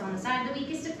you always on the side of the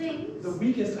weakest of things? The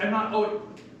weakest? I'm not. Oh.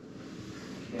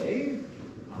 Okay.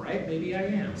 All right. Maybe I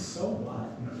am. So what?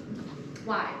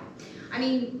 Why? I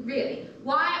mean, really,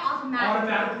 why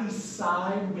Automatically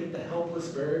side with the helpless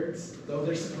birds, though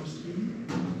they're supposed to be.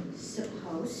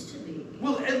 Supposed to be.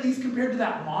 Well, at least compared to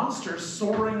that monster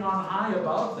soaring on high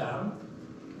above them.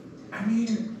 I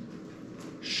mean,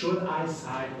 should I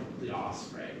side with the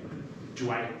osprey?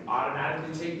 Do I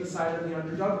automatically take the side of the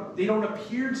underdog? They don't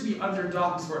appear to be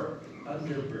underdogs or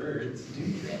underbirds,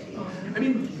 do they? I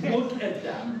mean, look at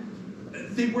them.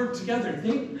 They work together.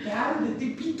 They battered it. They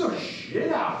beat the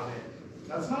shit out of it.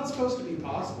 That's not supposed to be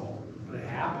possible, but it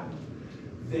happened.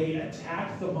 They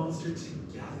attacked the monster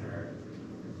together.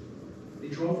 They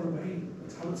drove it away.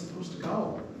 That's how it's supposed to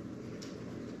go.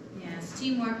 Yes,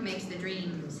 teamwork makes the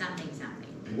dream something something.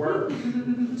 Work.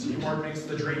 Teamwork makes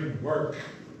the dream work.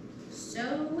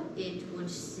 So it would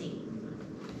seem.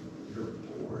 You're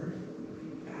bored?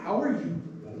 How are you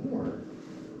bored?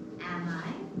 Am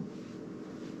I?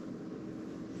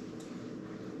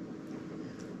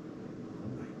 Oh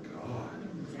my God.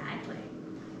 Exactly.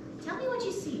 Tell me what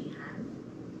you see, hon.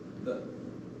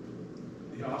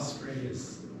 The osprey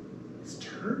is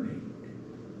turning.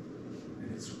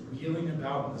 And it's wheeling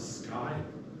about in the sky.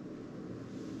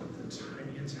 The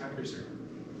tiny attackers are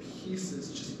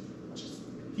pieces, just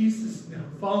pieces now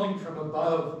falling from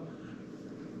above.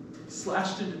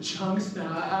 Slashed into chunks now,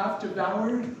 half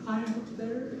devoured, high up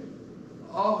there.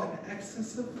 Oh, an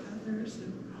excess of feathers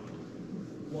and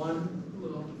one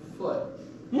little foot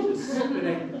just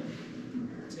spinning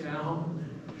down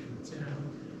and down.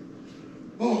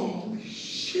 Holy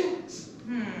shit!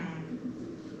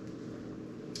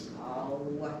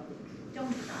 Oh,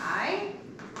 don't cry.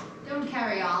 Don't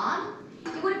carry on.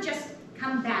 You would have just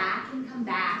come back and come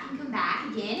back and come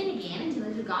back again and again until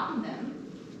it had gotten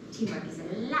them. Teamwork is a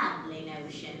lovely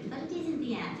notion, but it isn't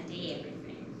the answer to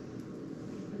everything.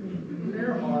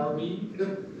 Where are we?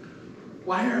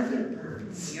 Why are there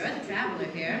birds? You're the traveler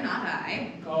here, not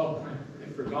I. Oh, I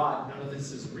forgot. None of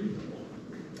this is real.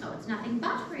 Oh, it's nothing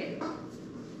but real.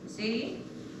 See?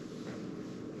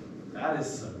 That is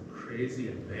some crazy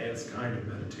advanced kind of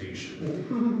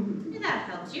meditation. If that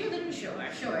helps you, then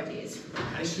sure it is.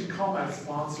 I should call my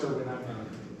sponsor when I'm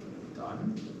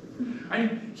done. I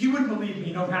mean, he wouldn't believe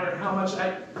me no matter how much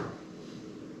I...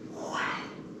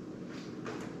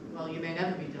 Well, you may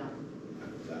never be done.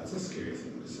 That's a scary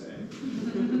thing to say.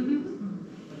 You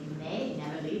may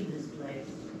never leave this place.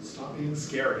 Stop being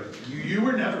scary. You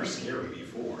were never scary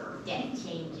before. Death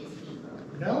changes people.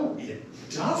 No, it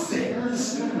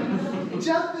doesn't.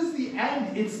 Death is the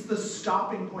end. It's the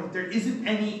stopping point. There isn't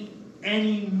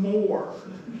any more.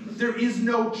 There is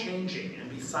no changing.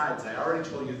 And besides, I already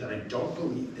told you that I don't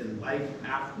believe in life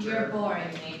after. You're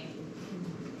boring me.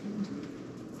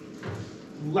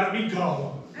 Let me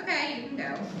go. Okay, you can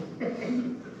go.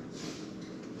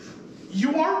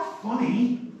 You aren't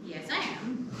funny. Yes, I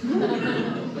am.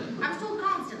 I'm told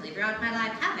constantly throughout my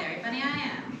life how very funny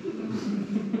I am.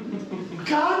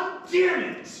 God damn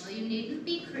it! Well, you needn't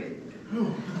be crude.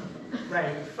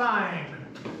 Right, fine.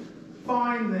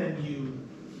 Fine then, you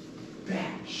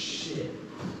batshit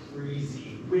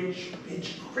crazy witch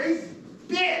bitch crazy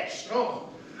bitch! Oh,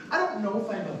 I don't know if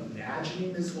I'm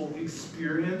imagining this whole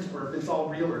experience or if it's all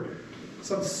real or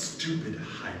some stupid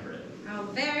hybrid. How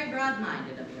very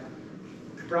broad-minded of you.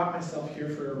 I brought myself here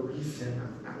for a reason.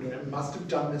 I mean, I must have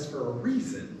done this for a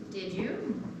reason. Did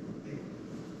you?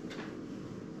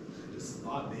 I just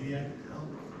thought maybe I could help.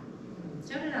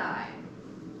 So did I.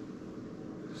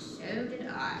 So did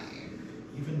I.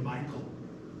 Even Michael.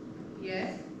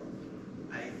 Yes?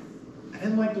 I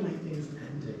didn't like the way things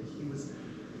ended. He was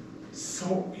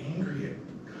so angry and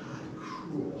God,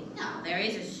 cruel. No, there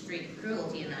is a streak of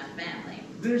cruelty in that family.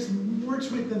 There's more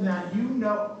to it than that. You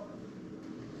know.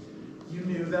 You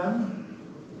knew them.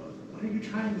 What are you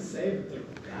trying to say? That they're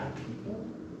bad people?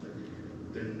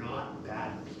 They're not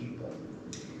bad people.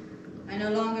 I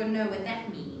no longer know what that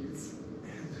means.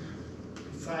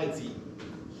 Besides,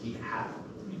 he had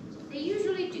me. They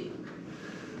usually do.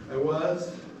 I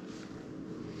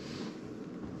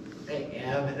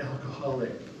am an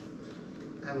alcoholic.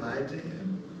 I lied to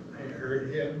him. I hurt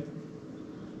him.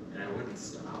 And I wouldn't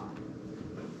stop.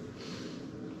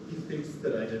 He thinks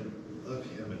that I didn't love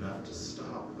him enough to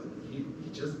stop, but he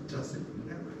just doesn't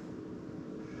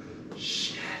know.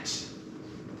 Shit.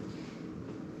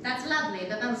 That's lovely,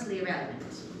 but mostly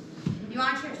irrelevant. You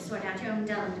aren't here to sort out your own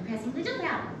dull and depressing little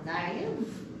problems, are you?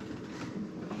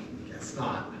 Guess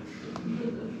not.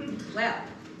 Well,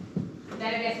 you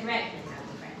better get ready, my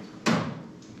friend.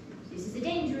 This is a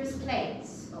dangerous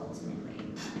place, ultimately.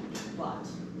 What?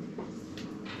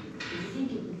 Do you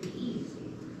think it would be easy?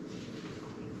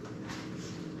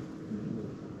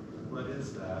 What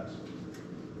is that?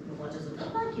 What does it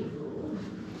look like, you fool?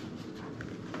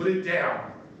 Put it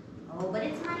down. Oh, but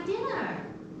it's my dinner.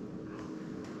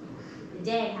 The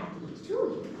dead have to eat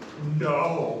too.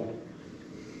 No.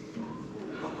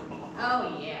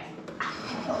 Oh, yeah.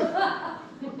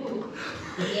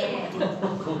 Yeah.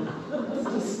 That's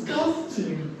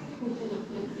disgusting.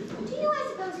 Do you, I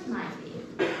suppose it might be?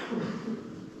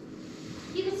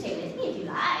 You can stay with me if you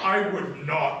like. I would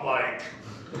not like.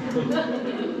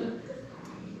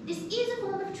 This is a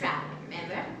form of traveling,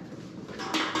 remember?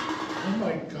 Oh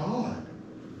my God.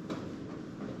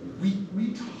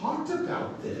 We talked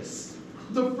about this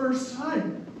the first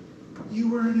time. You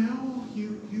were an owl.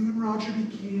 You and Roger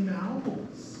became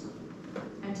owls.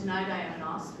 And tonight I am an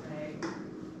osprey.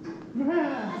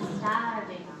 A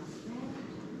starving osprey.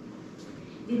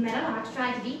 The Meadowlarks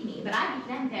tried to beat me, but I beat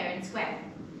them fair and square.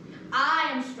 I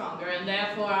am stronger, and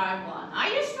therefore I won. Are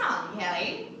you strong,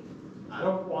 Kelly? I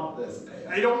don't want this.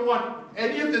 I don't want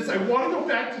any of this. I want to go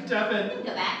back to Devon. You can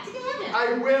go back to Devon.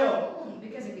 I will.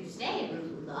 Because if you stay, you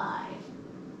will die.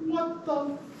 What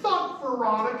the fuck,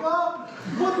 Veronica?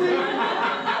 What the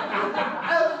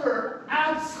ever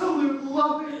absolute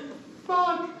loving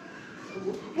fuck?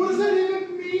 What does that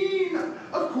even mean?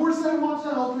 Of course I want to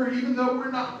help her, even though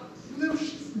we're not. No,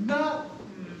 she's not.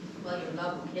 Well, your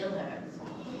love will kill her.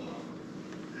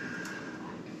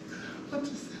 What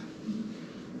does that mean?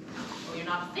 Well, you're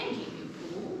not thinking, you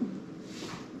fool.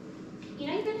 You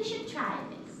know, you really should try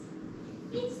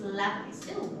this. It's lovely,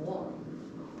 still warm.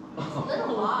 It's a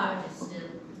little large, but still.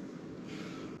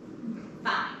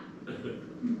 Fine.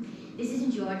 This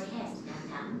isn't your test,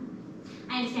 Madam.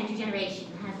 I understand your generation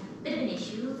has a bit of an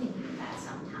issue thinking of that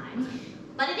sometimes.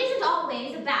 But it isn't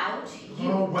always about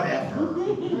you. Oh, whatever.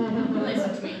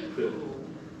 Listen to me.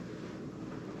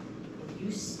 If you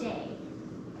stay,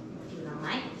 if you don't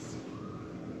like to stay,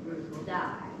 Ruth will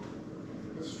die.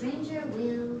 The stranger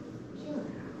will kill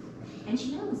her. And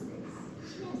she knows this.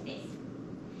 She knows this.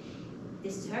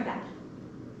 This is her battle.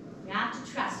 You have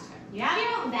to trust her. You have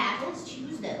your own battles,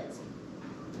 choose those.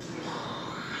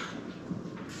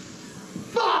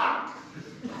 Fuck!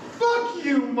 Fuck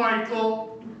you,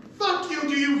 Michael! Fuck you,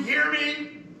 do you hear me?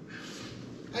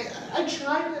 I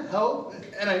tried to help,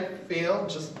 and I failed,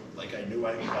 just like I knew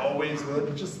I always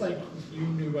would, just like you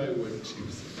knew I would too.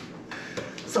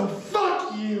 So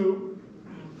fuck you!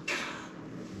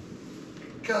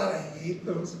 God, I hate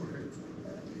those words.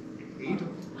 I hate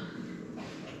them.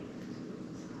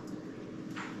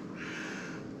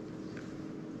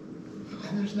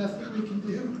 And there's nothing we can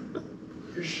do.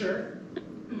 You're sure?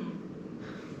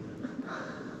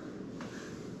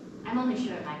 I'm only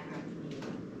sure of my current need.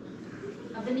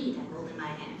 Of the meat I hold in my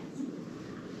hands.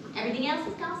 Everything else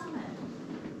is gossamer.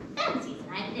 Fancies and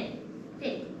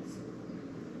hypotheticals.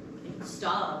 You can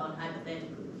starve on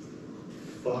hypotheticals.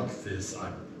 Fuck this,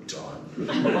 I'm done.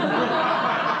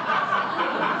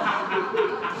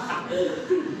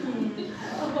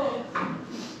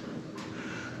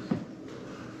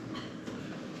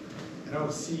 I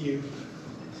don't see you.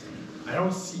 I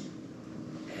don't see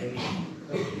any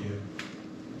of you.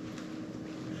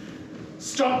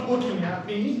 Stop looking at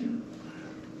me.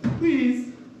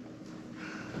 Please.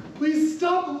 Please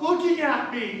stop looking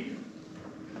at me.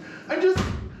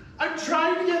 I'm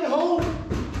trying to get home.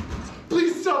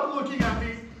 Please stop looking at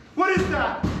me. What is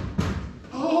that?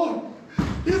 Oh,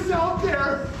 it's out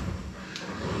there.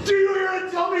 Do you hear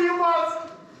it? Tell me you must.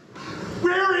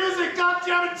 Where is it? God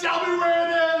damn it, tell me where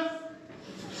it is.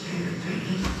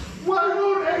 Why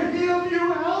won't any of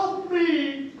you help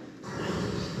me?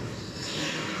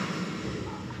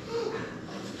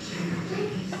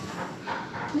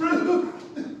 Ruth.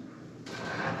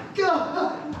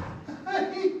 God.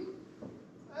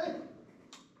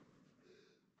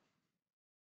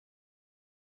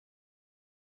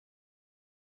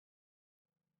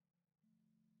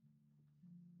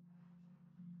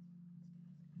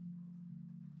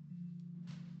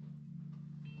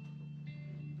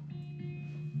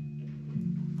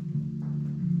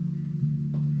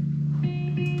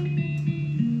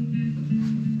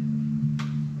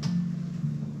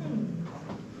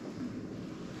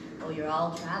 You're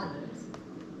all travelers.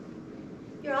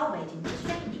 You're all waiting for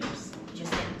strangers. You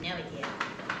just don't know it yet.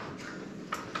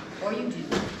 Or you do.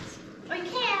 Or you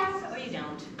can, or you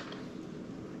don't.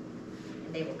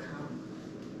 And they will come,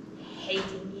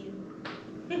 hating you.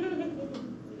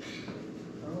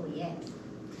 Oh, yes.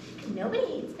 Nobody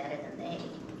hates better than they.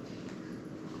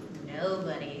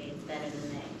 Nobody hates better than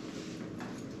they.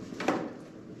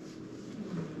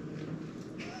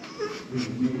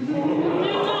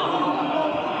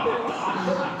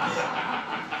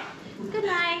 Good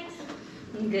night.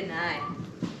 Good night.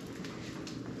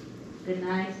 Good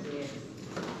night, dear.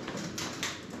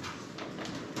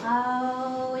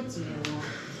 Oh, it's you.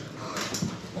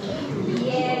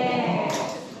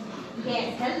 Yes.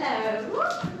 Yes, hello.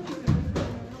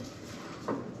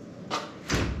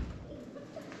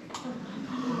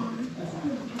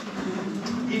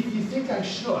 If you think I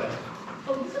should.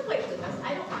 Oh, you can wait with us.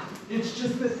 I don't mind. It's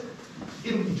just that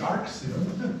it'll be dark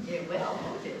soon. It will,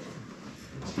 won't it?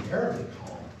 It's terribly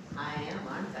cold. I am,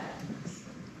 aren't I?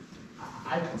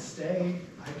 I could stay.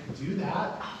 I could do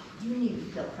that. You need to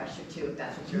feel pressure too, if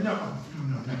that's what you're. No.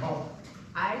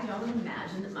 I don't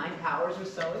imagine that my powers are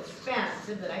so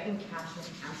expansive that I can capture a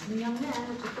handsome young man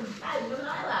with just a bag of an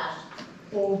eyelash.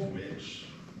 Old witch.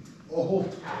 Old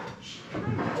witch. Old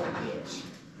bitch.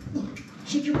 Look,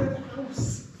 gingerbread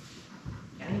house.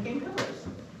 Anything colors.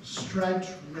 Striped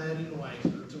red and white. A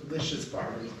delicious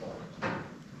barley bowl.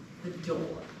 The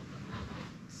door.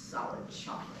 Solid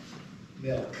chocolate.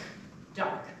 Milk.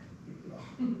 Dark.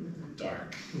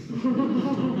 Dark.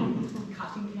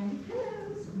 Cotton candy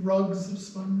pillows. Rugs of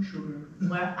spun sugar.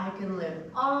 Where I can live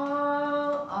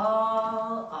all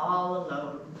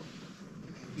alone.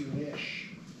 If you wish.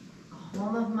 A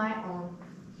home of my own.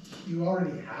 You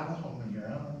already have a home of your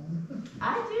own.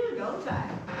 I do, don't I?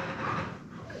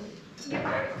 You're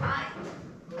very kind.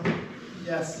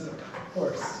 Yes, of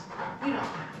course. You don't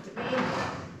have to be.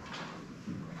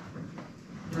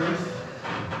 Ruth,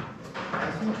 I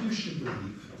think you should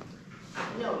leave.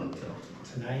 No, you don't.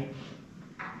 Tonight.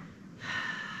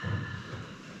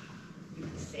 You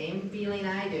have the same feeling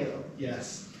I do.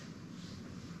 Yes.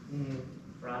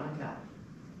 Veronica,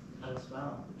 as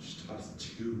well. She taught us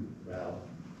too well.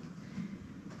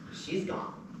 She's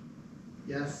gone.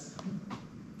 Yes.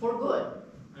 For good.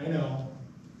 I know.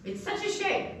 It's such a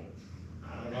shame. I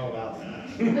don't know about that.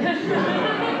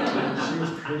 She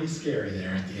was pretty scary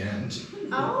there at the end.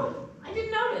 Oh, I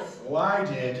didn't notice. Oh, I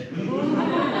did.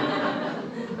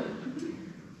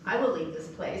 I will leave this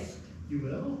place. You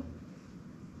will?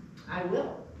 I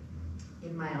will.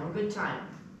 In my own good time.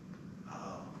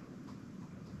 Oh.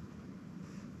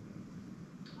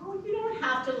 Oh, you don't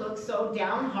have to look so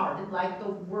downhearted like the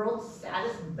world's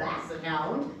saddest basset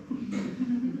hound.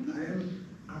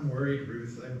 I'm worried,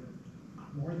 Ruth. I'm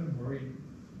more than worried.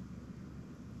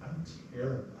 I'm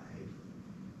terrified.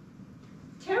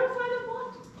 Terrified of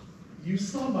what? You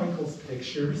saw Michael's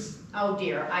pictures. Oh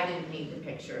dear, I didn't need the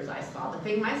pictures. I saw the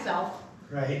thing myself.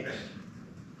 Right.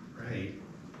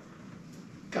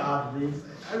 God, Ruth,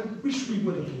 I wish we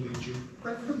would have believed you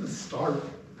right from the start.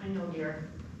 I know, dear.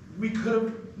 We could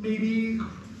have maybe,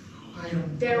 I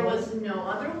don't There know. was no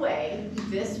other way.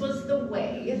 This was the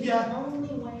way. Yeah. The only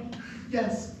way.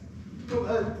 Yes.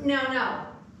 No.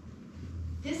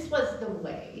 This was the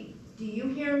way. Do you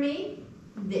hear me?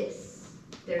 This.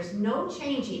 There's no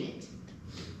changing it.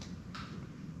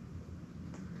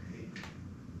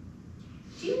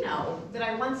 Do you know that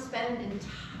I once spent an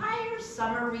entire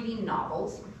summer reading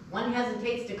novels? One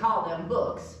hesitates to call them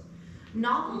books.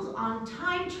 Novels on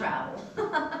time travel.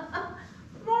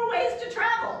 More ways to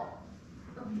travel.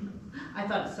 I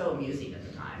thought it so amusing at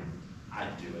the time.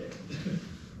 I'd do it.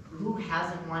 Who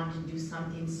hasn't wanted to do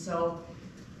something so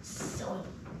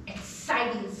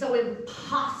exciting, so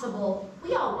impossible?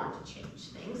 We all want to change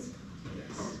things.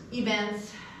 Yes.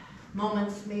 Events,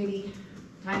 moments maybe,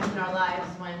 times in our lives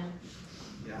when,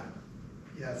 Yeah.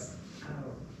 Yes.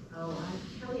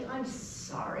 Kelly, I'm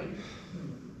sorry.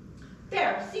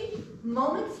 There, see,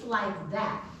 moments like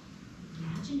that.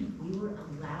 Imagine if we were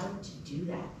allowed to do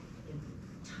that in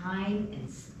time and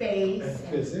space. And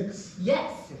physics?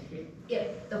 Yes,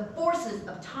 if the forces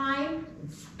of time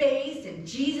and space and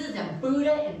Jesus and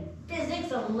Buddha and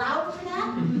physics allowed for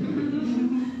that,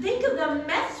 think of the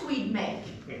mess we'd make.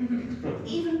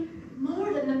 Even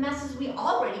more than the messes we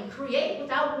already create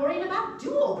without worrying about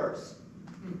do-overs.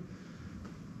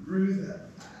 Ruth,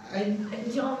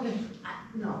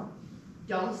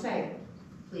 Don't say it,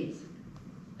 please,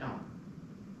 don't.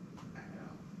 I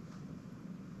know.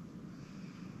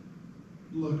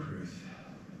 Look, Ruth,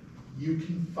 you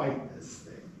can fight this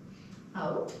thing.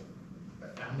 Oh, I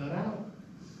found that out.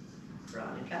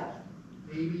 Veronica.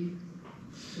 Maybe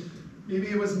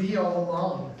it was me all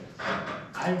along.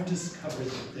 I've discovered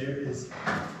that there is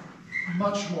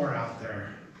much more out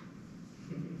there.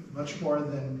 Much more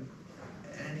than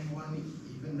anyone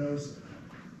even knows.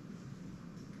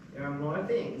 There are more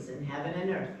things in heaven and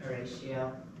earth,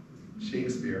 Horatio.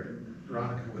 Shakespeare.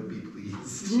 Veronica would be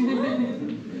pleased.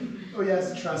 Oh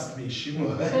yes, trust me, she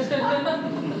would.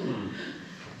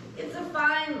 It's a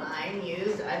fine line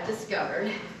used, I've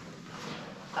discovered,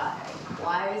 by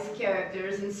wise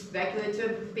characters in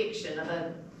speculative fiction of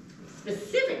a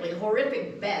specifically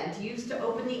horrific bent used to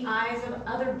open the eyes of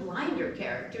other blinder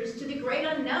characters to the great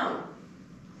unknown.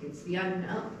 It's the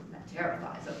unknown that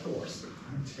terrifies, of course.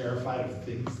 I'm terrified of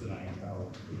things that I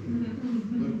know.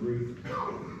 Look, Ruth,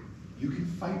 you can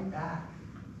fight back.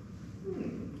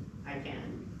 I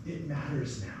can. It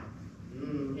matters now.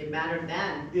 It mattered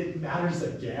then. It matters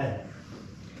again.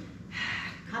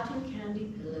 Cotton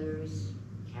candy pillars,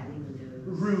 candy windows.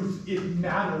 Ruth, it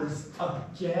matters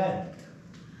again.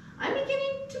 I'm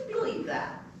beginning to believe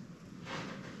that.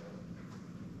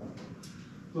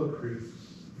 Look, Ruth,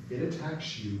 if it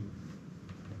attacks you,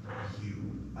 you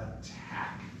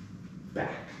attack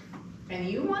back. And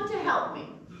you want to help me?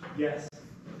 Yes.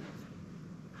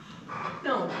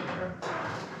 No, dear.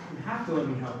 You have to let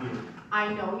me help you.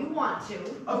 I know you want to.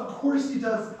 Of course he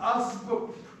does us, but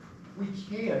we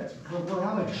can't.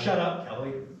 Veronica. Shut up,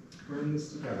 Kelly. We're in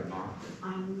this together, Mom.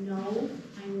 I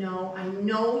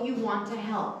know you want to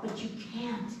help, but you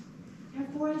can't.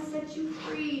 Therefore, I set you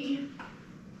free.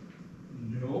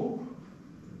 No?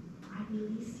 I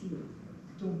release you.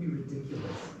 Don't be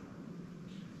ridiculous.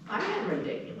 I'm not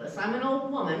ridiculous. I'm an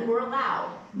old woman. We're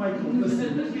allowed. Michael,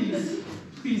 listen,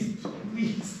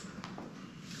 please.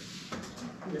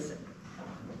 Listen.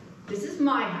 This is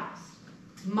my house.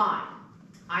 Mine.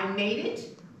 I made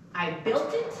it. I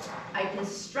built it. I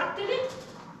constructed it.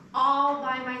 All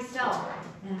by myself.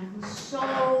 And I was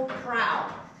so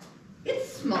proud.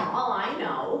 It's small, I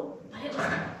know, but it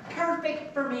was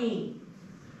perfect for me.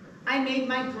 I made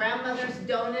my grandmother's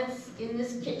donuts in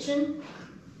this kitchen.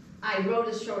 I wrote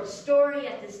a short story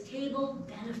at this table,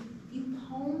 then a few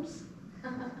poems.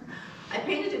 I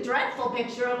painted a dreadful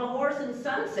picture of a horse and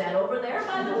sunset over there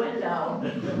by the window.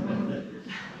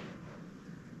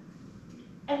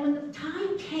 And when the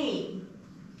time came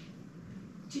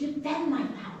to defend my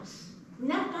house, and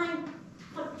that time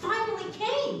finally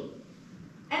came,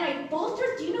 and I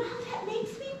faltered, do you know how that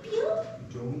makes me feel?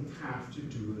 You don't have to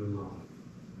do it alone.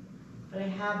 But I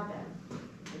have been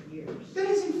for years. That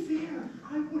isn't fair.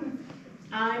 I would have.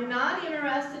 I'm not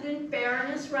interested in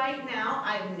fairness right now.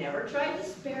 I've never tried to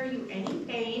spare you any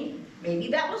pain. Maybe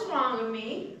that was wrong of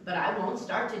me, but I won't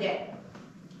start today.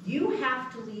 You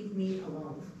have to leave me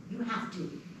alone. You have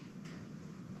to.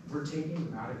 We're taking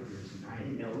you out of here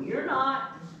tonight. No, you're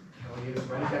not. Kelly is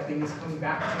right. That thing is coming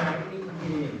back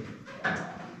tonight.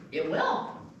 It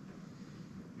will.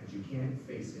 And you can't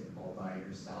face it all by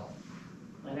yourself.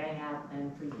 But I have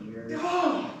been for years.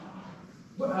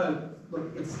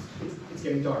 Look, it's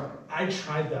getting dark. I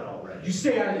tried that already. You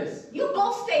stay out of this. You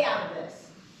both stay out of this.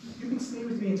 You can stay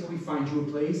with me until we find you a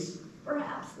place.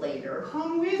 Perhaps later.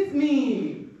 Come with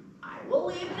me. I will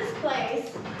leave this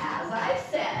place, as I've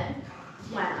said,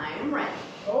 when I am ready.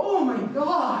 Oh my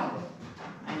God.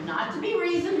 I'm not to be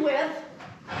reasoned with.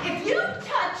 If you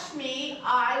touch me,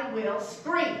 I will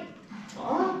scream.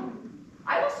 Huh?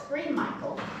 I will scream,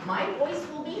 Michael. My voice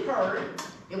will be heard.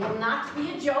 It will not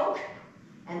be a joke,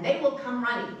 and they will come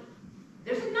running.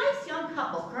 There's a nice young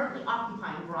couple currently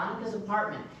occupying Veronica's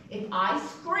apartment. If I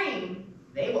scream,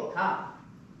 they will come.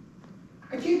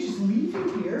 I can't just leave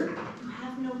you here. You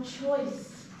have no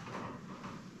choice.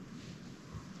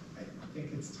 I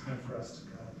think it's time for us to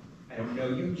go. I don't know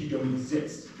you. You don't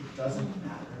exist. It doesn't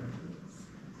matter.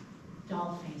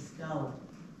 Dollface, go.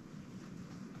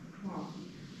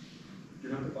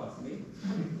 You're not the boss of me.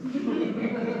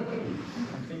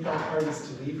 I think our part is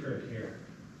to leave her here.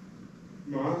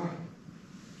 Mom?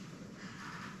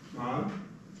 Mom?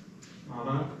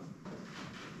 Mama?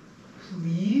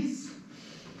 Please?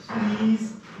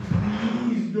 Please?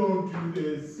 Please don't do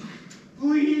this.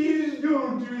 Please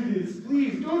don't do this.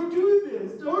 Please don't do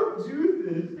this. Don't do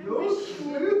this. I Don't wish you do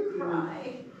wouldn't this. cry.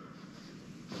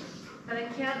 But I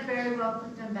can't very well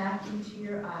put them back into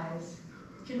your eyes.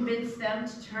 Convince them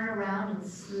to turn around and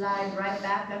slide right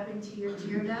back up into your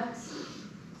tear ducts.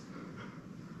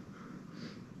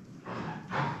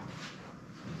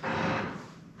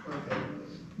 Okay.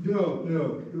 No,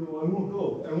 I won't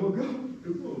go. I won't go. I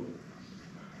won't.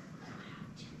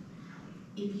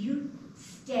 If you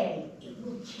stay, it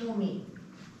will kill me.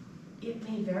 It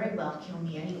may very well kill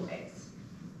me anyways.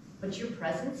 But your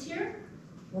presence here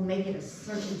will make it a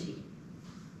certainty.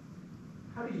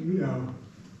 How do you know?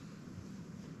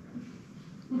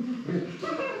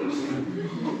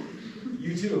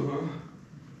 You too, huh?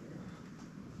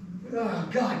 Oh,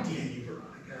 God damn you,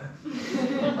 Veronica.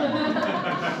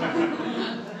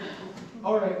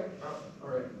 All right.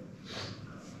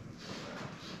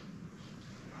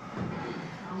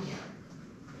 Come here.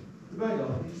 Goodbye,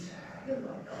 dolphins.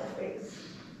 Goodbye, Dollface.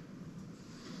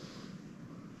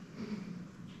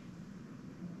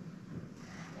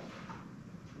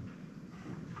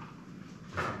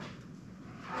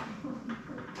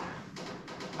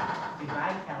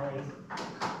 Goodbye, Kelly.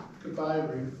 Goodbye,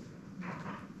 Ruth.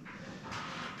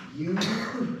 You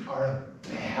are a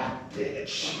bad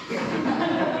bitch.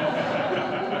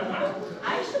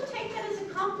 I should take that as a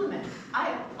compliment. I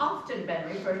have often been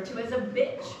referred to as a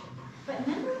bitch, but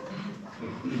never a bad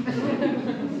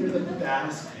one. You're the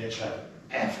baddest bitch I've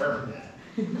ever met.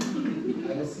 I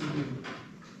will see you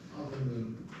on the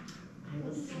moon. I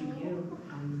will see you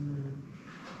on the moon.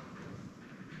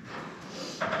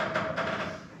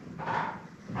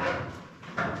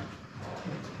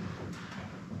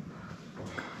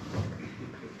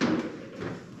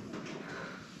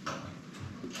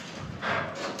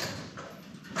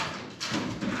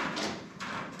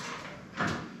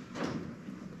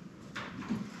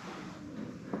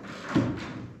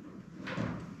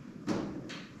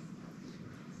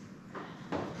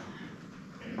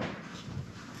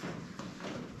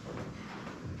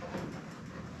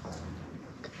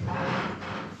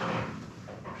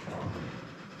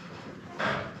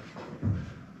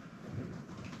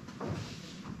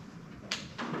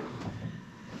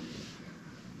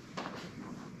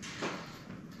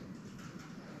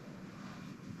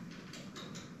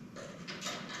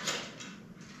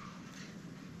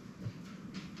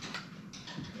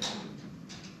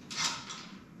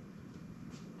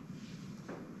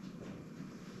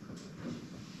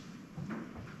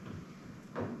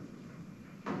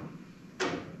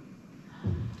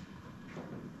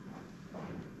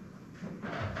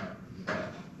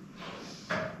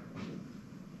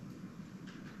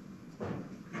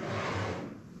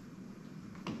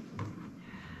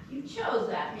 You chose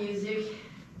that music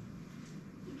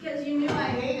because you knew I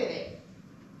hated it.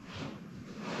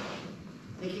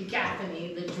 The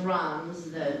cacophony, the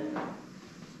drums, the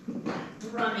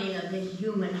drumming of the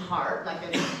human heart, like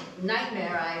a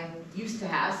nightmare I used to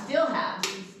have, still have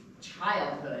since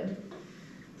childhood.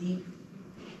 The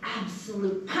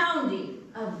absolute pounding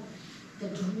of the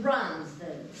drums,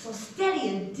 so steady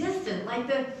and distant, like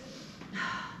the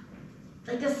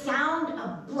sound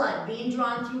of blood being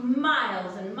drawn through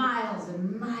miles and miles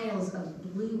and miles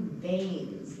of blue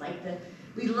veins, like the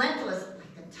relentless,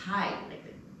 like the tide, like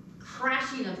the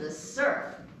crashing of the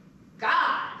surf. God,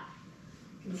 I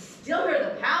can still hear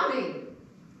the pounding.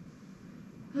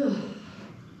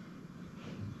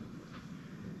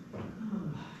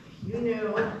 You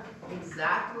knew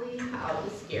exactly how to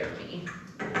scare me.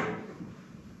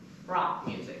 Rock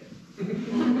music.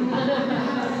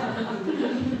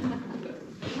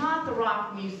 Not the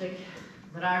rock music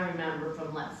that I remember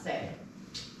from, let's say,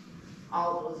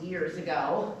 all those years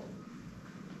ago.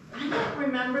 I don't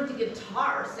remember the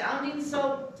guitar sounding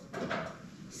so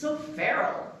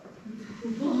feral.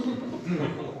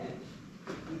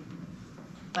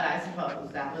 But I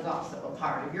suppose that was also a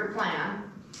part of your plan.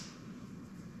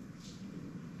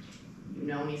 You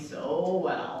know me so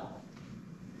well.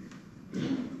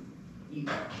 You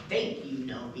think you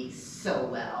know me so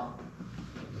well.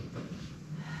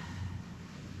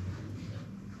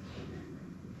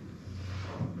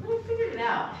 But I figured it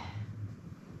out.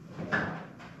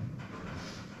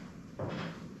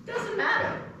 Doesn't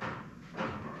matter.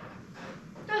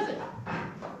 Does it?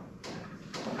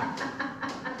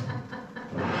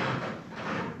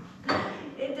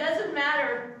 It doesn't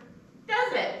matter,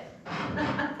 does it?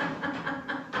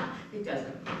 It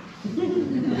doesn't.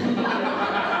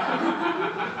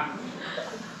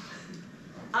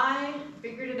 I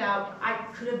figured it out. I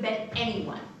could have been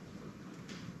anyone.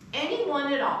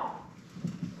 Anyone at all.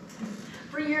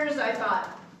 For years I thought,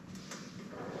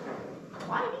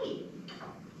 why me?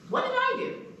 What did I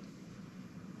do?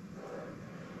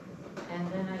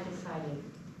 And then I decided,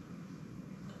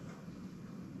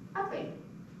 nothing.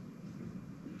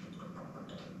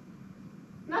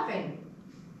 Nothing.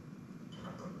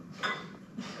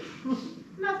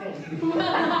 Nothing.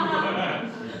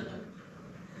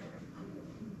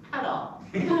 At all.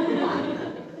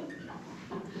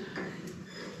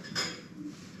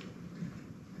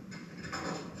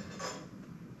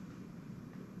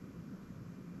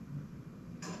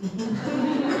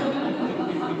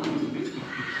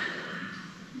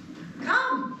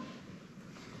 Come.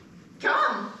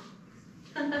 Come.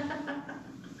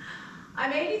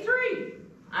 I'm 83.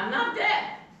 I'm not dead.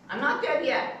 I'm not dead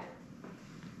yet.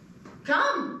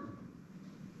 Come.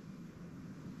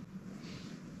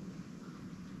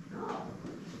 Oh,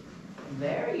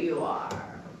 there you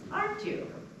are, aren't you?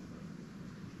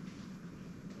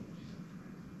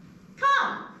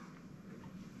 Come.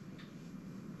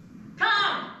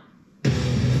 Come.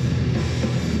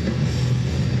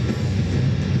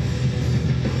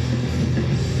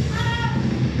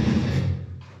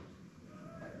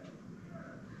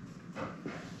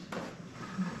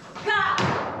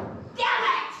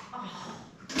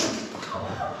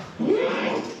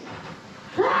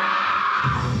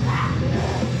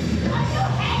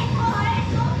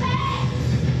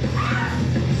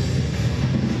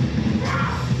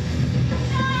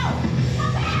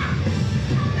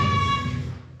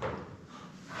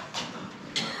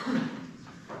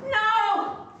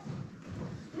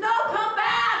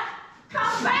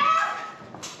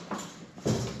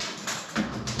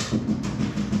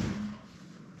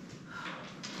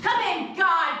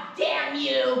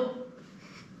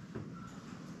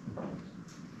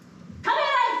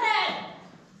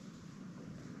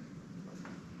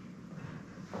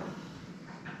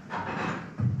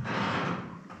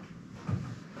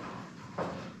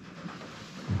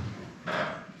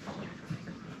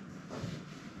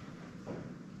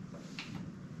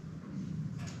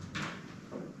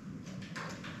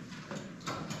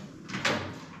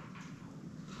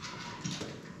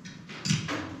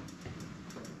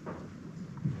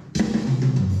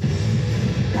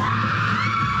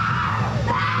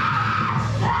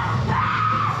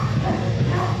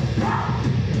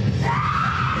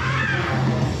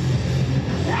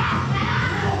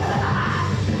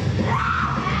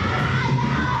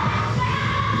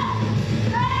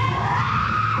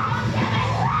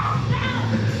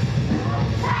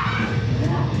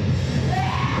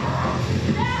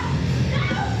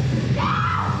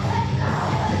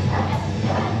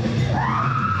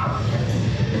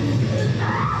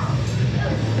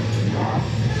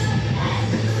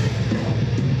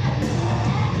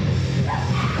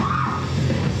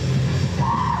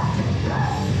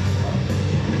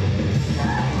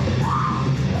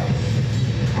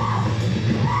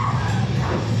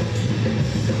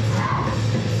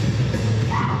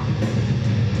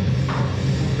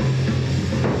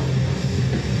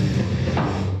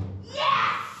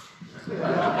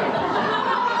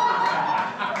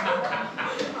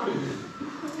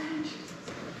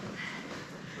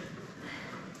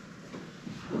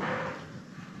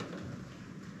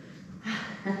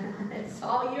 It's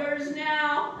all yours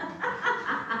now.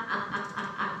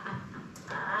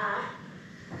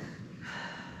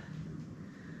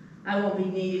 I won't be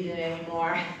needed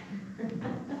anymore.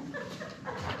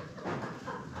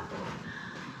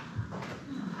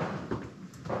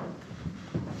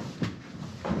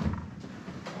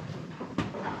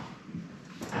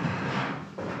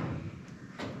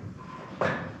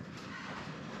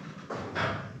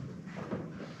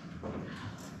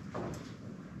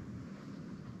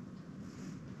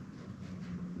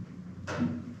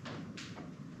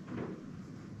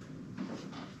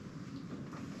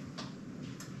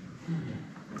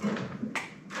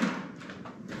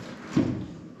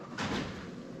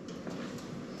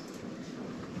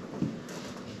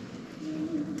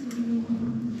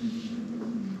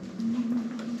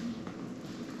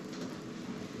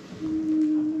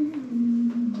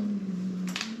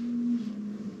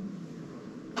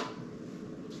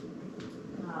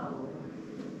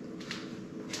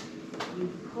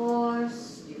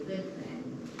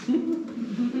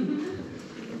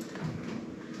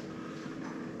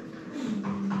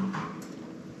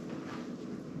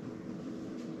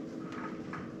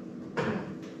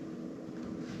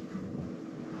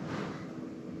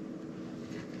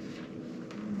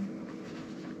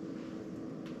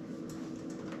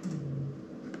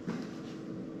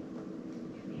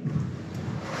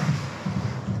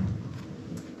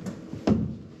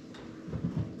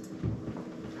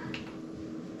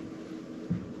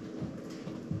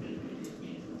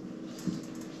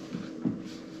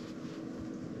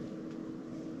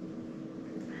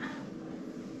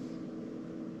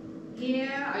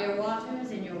 Your water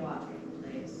is in your watering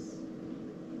place.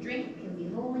 Drink can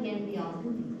be whole again beyond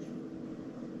confusion.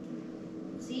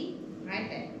 See? Right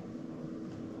there.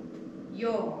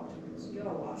 Your water is your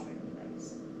watering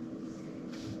place.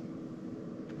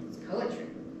 It's poetry.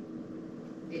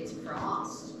 It's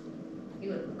frost. You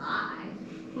wouldn't lie.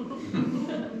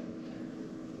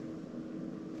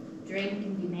 Drink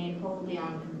can be made whole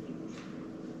beyond confusion.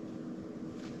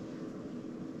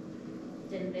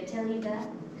 Didn't they tell you that?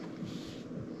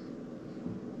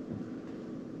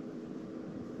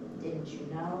 Didn't you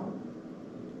know?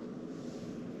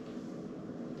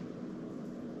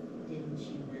 Didn't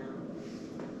you know?